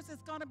speakers.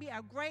 It's going to be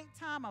a great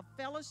time of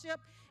fellowship.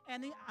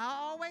 And I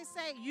always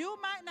say, you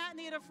might not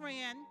need a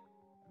friend,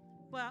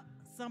 but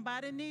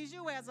somebody needs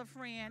you as a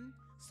friend.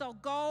 So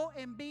go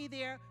and be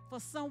there for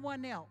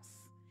someone else.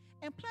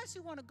 And plus,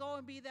 you want to go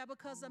and be there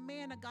because a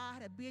man of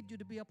God had bid you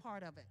to be a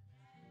part of it.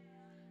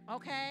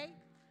 Okay?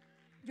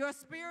 Your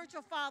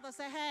spiritual father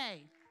say,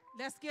 hey,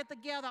 let's get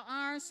together,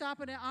 iron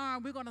sharpening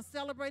iron. We're going to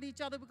celebrate each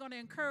other. We're going to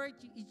encourage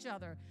each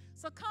other.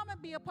 So come and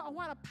be a part.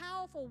 What a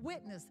powerful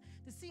witness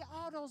to see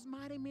all those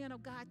mighty men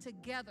of God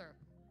together,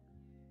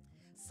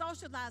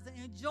 socializing,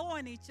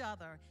 enjoying each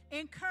other,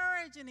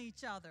 encouraging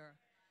each other.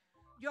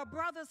 Your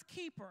brother's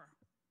keeper.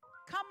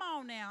 Come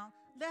on now.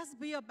 Let's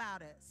be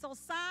about it. So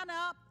sign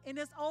up, and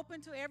it's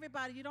open to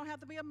everybody. You don't have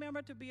to be a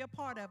member to be a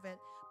part of it,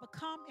 but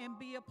come and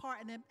be a part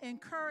and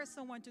encourage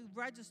someone to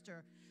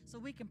register so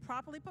we can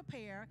properly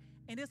prepare,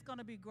 and it's going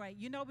to be great.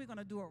 You know we're going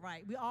to do it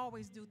right. We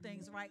always do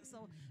things right.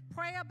 So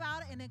pray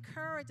about it and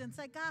encourage and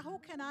say, God, who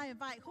can I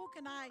invite? Who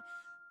can I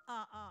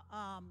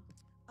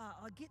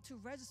get to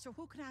register?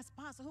 Who can I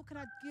sponsor? Who can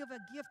I give a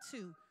gift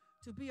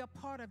to be a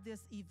part of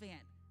this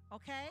event?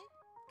 Okay?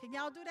 Can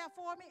y'all do that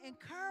for me?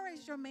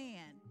 Encourage your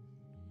man.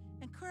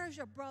 Encourage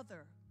your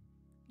brother,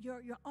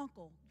 your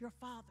uncle, your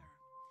father.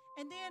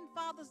 And then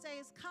Father's Day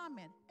is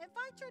coming.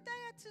 Invite your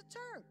dad to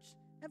church.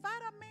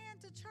 Invite a man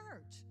to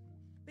church.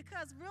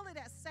 Because really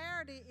that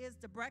Saturday is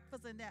the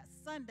breakfast and that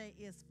Sunday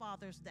is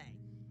Father's Day.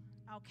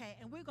 Okay,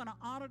 and we're going to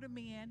honor the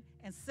men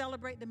and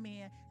celebrate the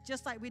men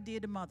just like we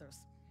did the mothers.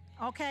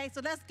 Okay,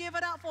 so let's give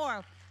it up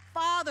for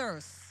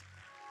fathers.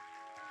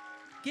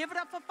 Give it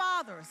up for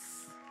fathers.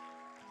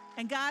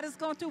 And God is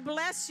going to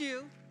bless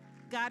you.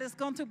 God is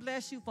going to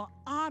bless you for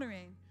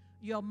honoring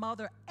your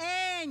mother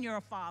and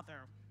your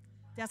father.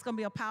 That's going to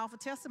be a powerful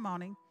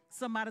testimony.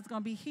 Somebody's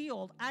going to be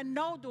healed. I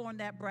know during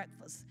that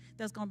breakfast,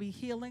 there's going to be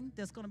healing.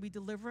 There's going to be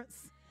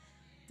deliverance.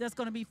 There's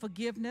going to be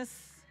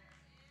forgiveness.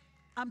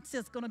 I'm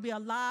just going to be a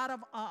lot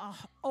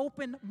of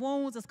open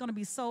wounds that's going to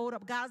be sewed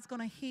up. God's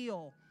going to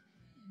heal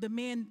the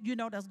men, you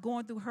know, that's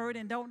going through hurt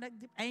and don't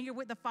anger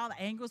with the father.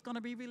 Anger is going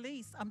to be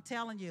released. I'm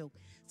telling you.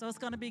 So it's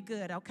going to be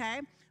good,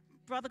 okay?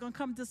 Brother going to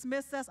come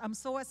dismiss us. I'm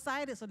so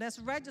excited. So let's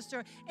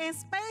register. And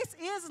space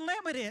is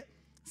limited.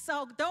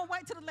 So don't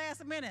wait till the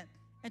last minute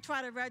and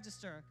try to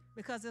register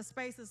because the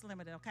space is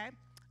limited, okay?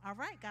 All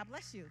right, God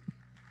bless you.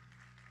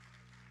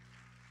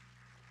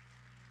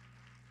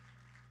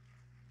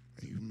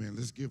 Amen.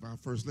 Let's give our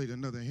First Lady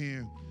another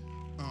hand.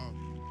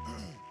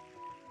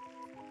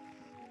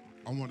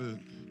 I want to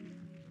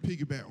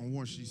piggyback on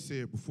what she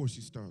said before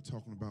she started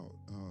talking about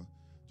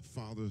the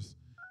fathers.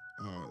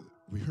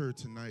 We heard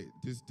tonight,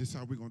 this is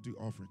how we're going to do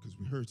offering, because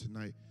we heard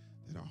tonight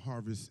that our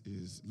harvest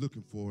is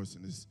looking for us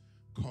and is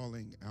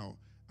calling out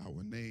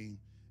our name,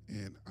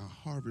 and our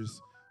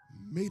harvest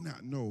may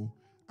not know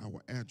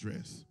our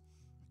address,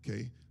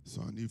 okay?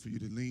 So I need for you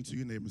to lean to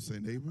your neighbor and say,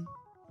 neighbor,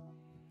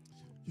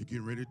 you're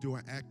getting ready to do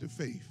an act of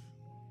faith.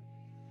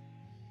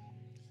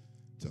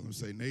 Tell them,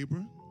 say,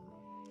 neighbor,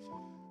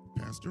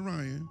 Pastor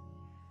Ryan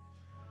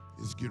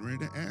is getting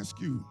ready to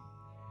ask you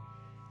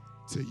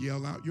to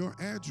yell out your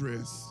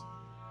address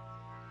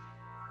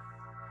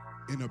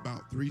in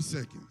about 3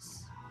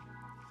 seconds.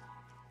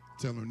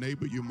 Tell them,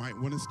 neighbor, you might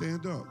want to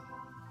stand up.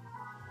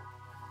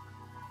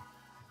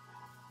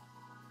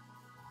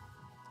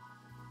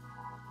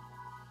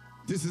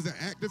 This is an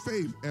act of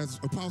faith, as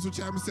Apostle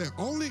Chapman said.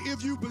 Only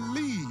if you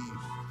believe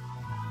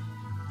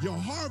your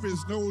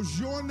harvest knows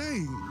your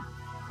name,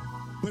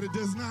 but it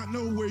does not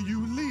know where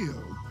you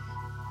live.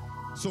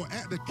 So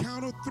at the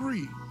count of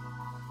 3,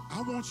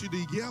 I want you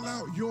to yell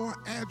out your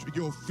address,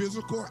 your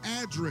physical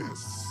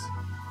address,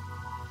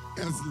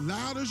 as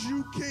loud as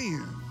you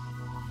can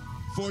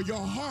for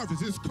your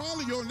harvest. It's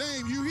calling your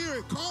name. You hear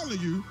it calling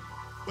you,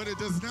 but it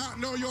does not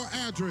know your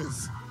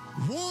address.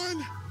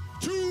 1,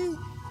 2,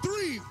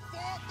 3,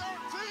 4,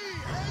 13,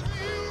 Hazy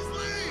Hills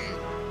Lane,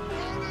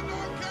 Northern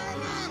North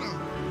Carolina.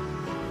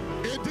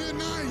 It did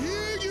not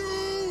hear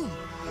you.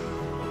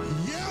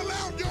 Yell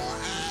out your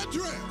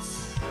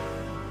address,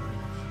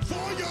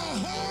 for your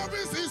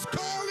harvest is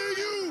calling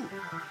you,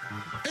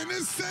 and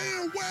it's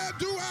saying, where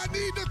do I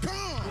need to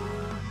come?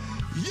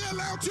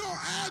 Yell out your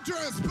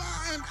address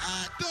by an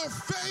act of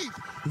faith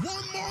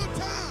one more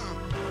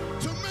time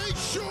to make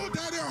sure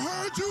that it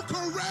heard you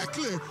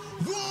correctly.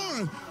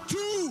 1,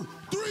 2,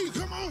 3,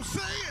 come on, say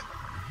it.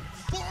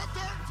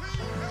 413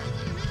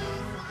 Hazy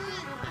Hills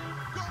Lane,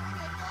 going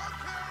to North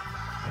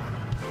Carolina.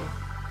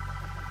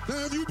 Now,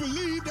 if you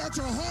believe that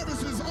your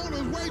harvest is on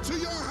its way to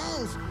your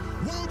house,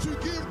 why don't you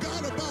give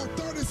God about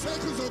 30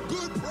 seconds of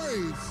good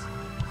praise?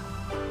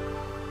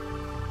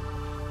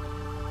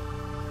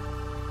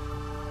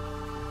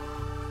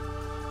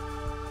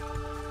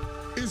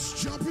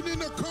 It's jumping in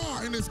the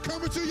car and it's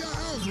coming to your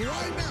house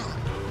right now.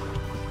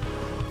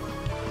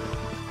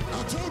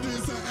 I told you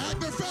it's an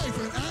act of faith.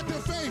 An act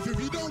of faith. If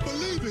you don't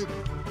believe it,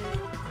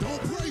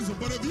 don't praise him.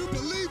 But if you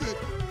believe it,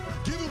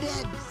 give him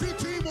about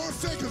 15 more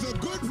seconds of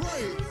good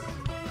praise.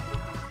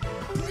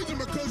 Praise him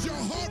because your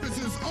harvest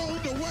is on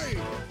the way.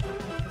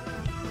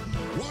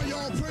 While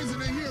y'all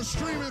praising and here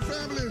streaming,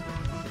 family,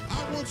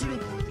 I want you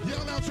to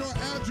yell out your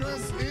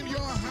address in your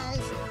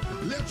house.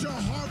 Let your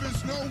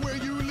harvest know where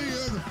you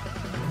live.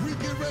 We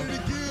get ready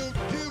to give.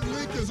 Give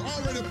link is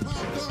already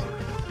popped up.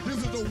 This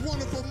is a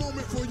wonderful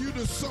moment for you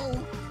to sow.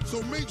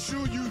 So make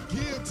sure you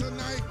give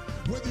tonight,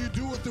 whether you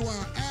do it through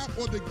our app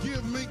or the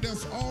give link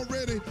that's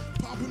already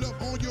popping up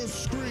on your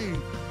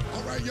screen.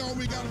 All right, y'all,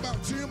 we got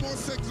about 10 more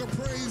seconds of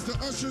praise. The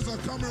ushers are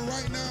coming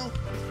right now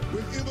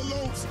with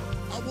envelopes.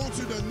 I want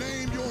you to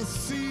name your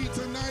seed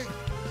tonight.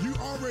 You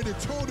already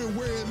told it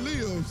where it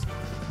lives.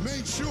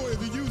 Make sure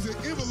if you use an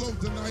envelope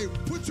tonight,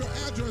 put your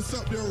address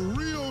up there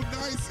real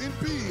nice and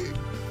big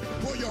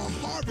for your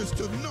harvest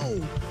to know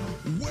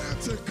where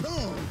to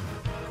come.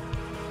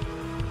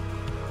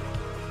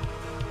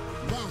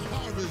 My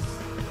harvest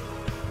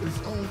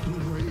is on the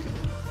way.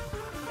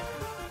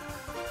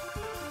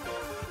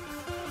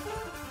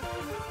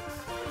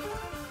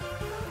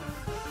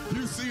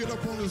 You see it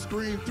up on the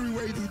screen. 3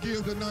 ways to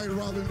give tonight,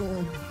 Raleigh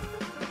North.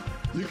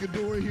 You can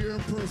do it here in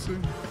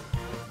person.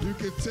 You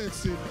can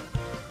text it.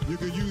 You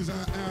can use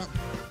our app.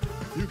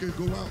 You can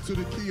go out to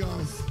the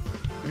kiosk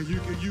and you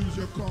can use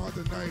your card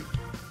tonight.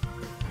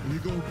 And you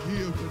go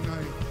give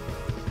tonight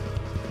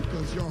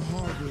because your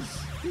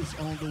harvest is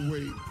on the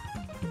way.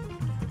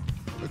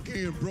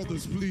 Again,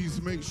 brothers,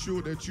 please make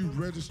sure that you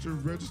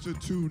register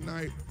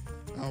tonight.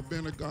 Our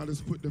man of God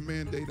has put the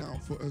mandate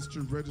out for us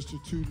to register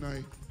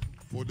tonight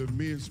for the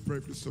men's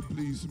breakfast. So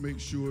please make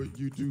sure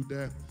you do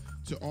that.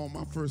 To all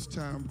my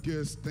first-time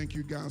guests, thank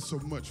you guys so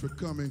much for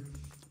coming.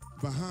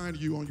 Behind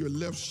you on your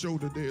left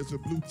shoulder, there's a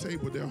blue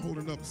table. They're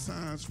holding up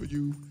signs for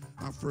you,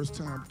 our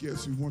first-time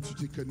guests who want you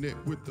to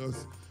connect with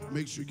us.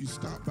 Make sure you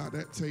stop by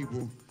that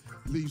table,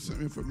 leave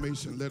some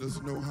information, let us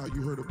know how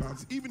you heard about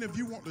us. Even if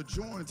you want to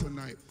join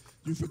tonight,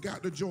 you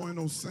forgot to join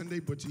on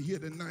Sunday, but you're here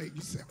tonight, you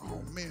say,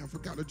 oh man, I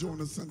forgot to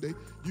join on Sunday.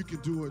 You can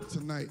do it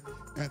tonight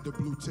at the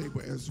blue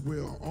table as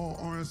well. All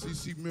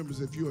RNCC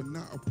members, if you are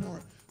not a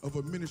part of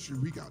a ministry,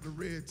 we got the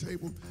red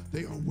table.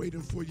 They are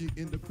waiting for you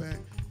in the back.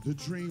 The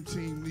dream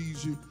team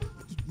needs you.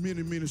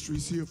 many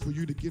ministries here for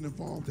you to get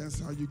involved. That's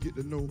how you get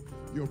to know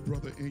your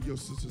brother and your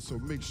sister. So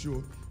make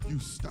sure you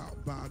stop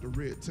by the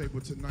red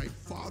table tonight.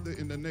 Father,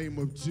 in the name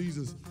of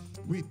Jesus,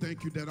 we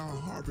thank you that our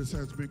harvest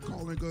has been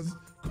calling us,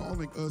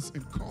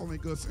 and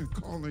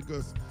calling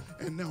us.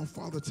 And now,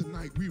 Father,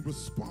 tonight we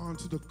respond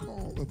to the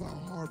call of our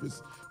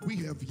harvest. We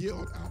have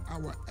yelled out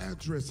our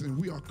address, and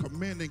we are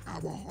commanding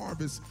our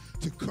harvest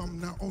to come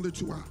not only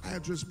to our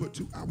address, but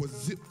to our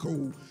zip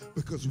code,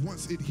 because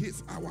once it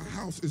hits our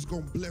house, it's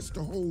going to bless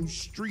the whole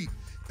street.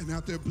 And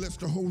after it bless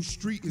the whole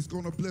street, it's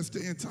going to bless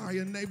the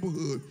entire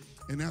neighborhood.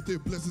 And after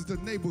it blesses the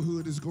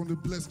neighborhood, it's going to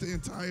bless the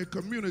entire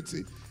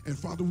community. And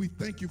Father, we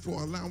thank you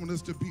for allowing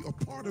us to be a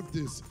part of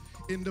this.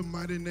 In the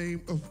mighty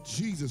name of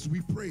Jesus,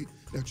 we pray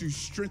that you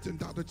strengthen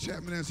Dr.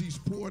 Chapman as he's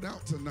poured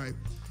out tonight.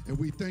 And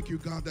we thank you,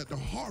 God, that the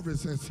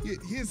harvest has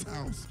hit his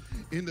house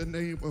in the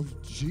name of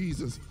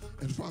Jesus.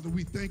 And Father,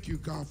 we thank you,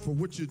 God, for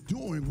what you're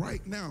doing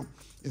right now.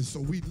 And so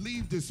we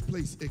leave this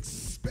place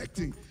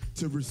expecting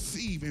to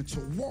receive and to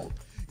walk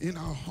in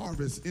our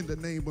harvest in the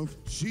name of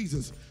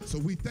Jesus. So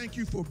we thank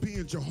you for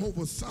being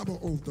Jehovah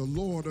Sabaoth, the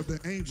Lord of the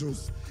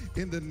angels,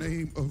 in the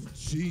name of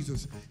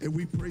Jesus. And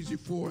we praise you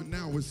for it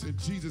now. It's in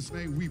Jesus'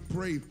 name we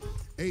pray.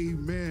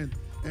 Amen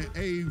and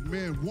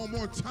amen. One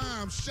more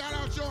time, shout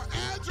out your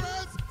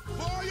address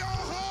for your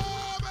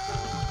harvest.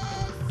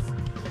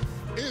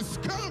 It's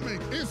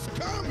coming, it's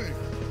coming,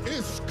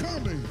 it's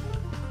coming.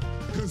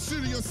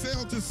 Consider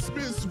yourself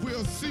dismissed.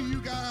 We'll see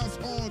you guys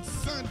on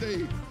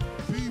Sunday.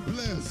 Be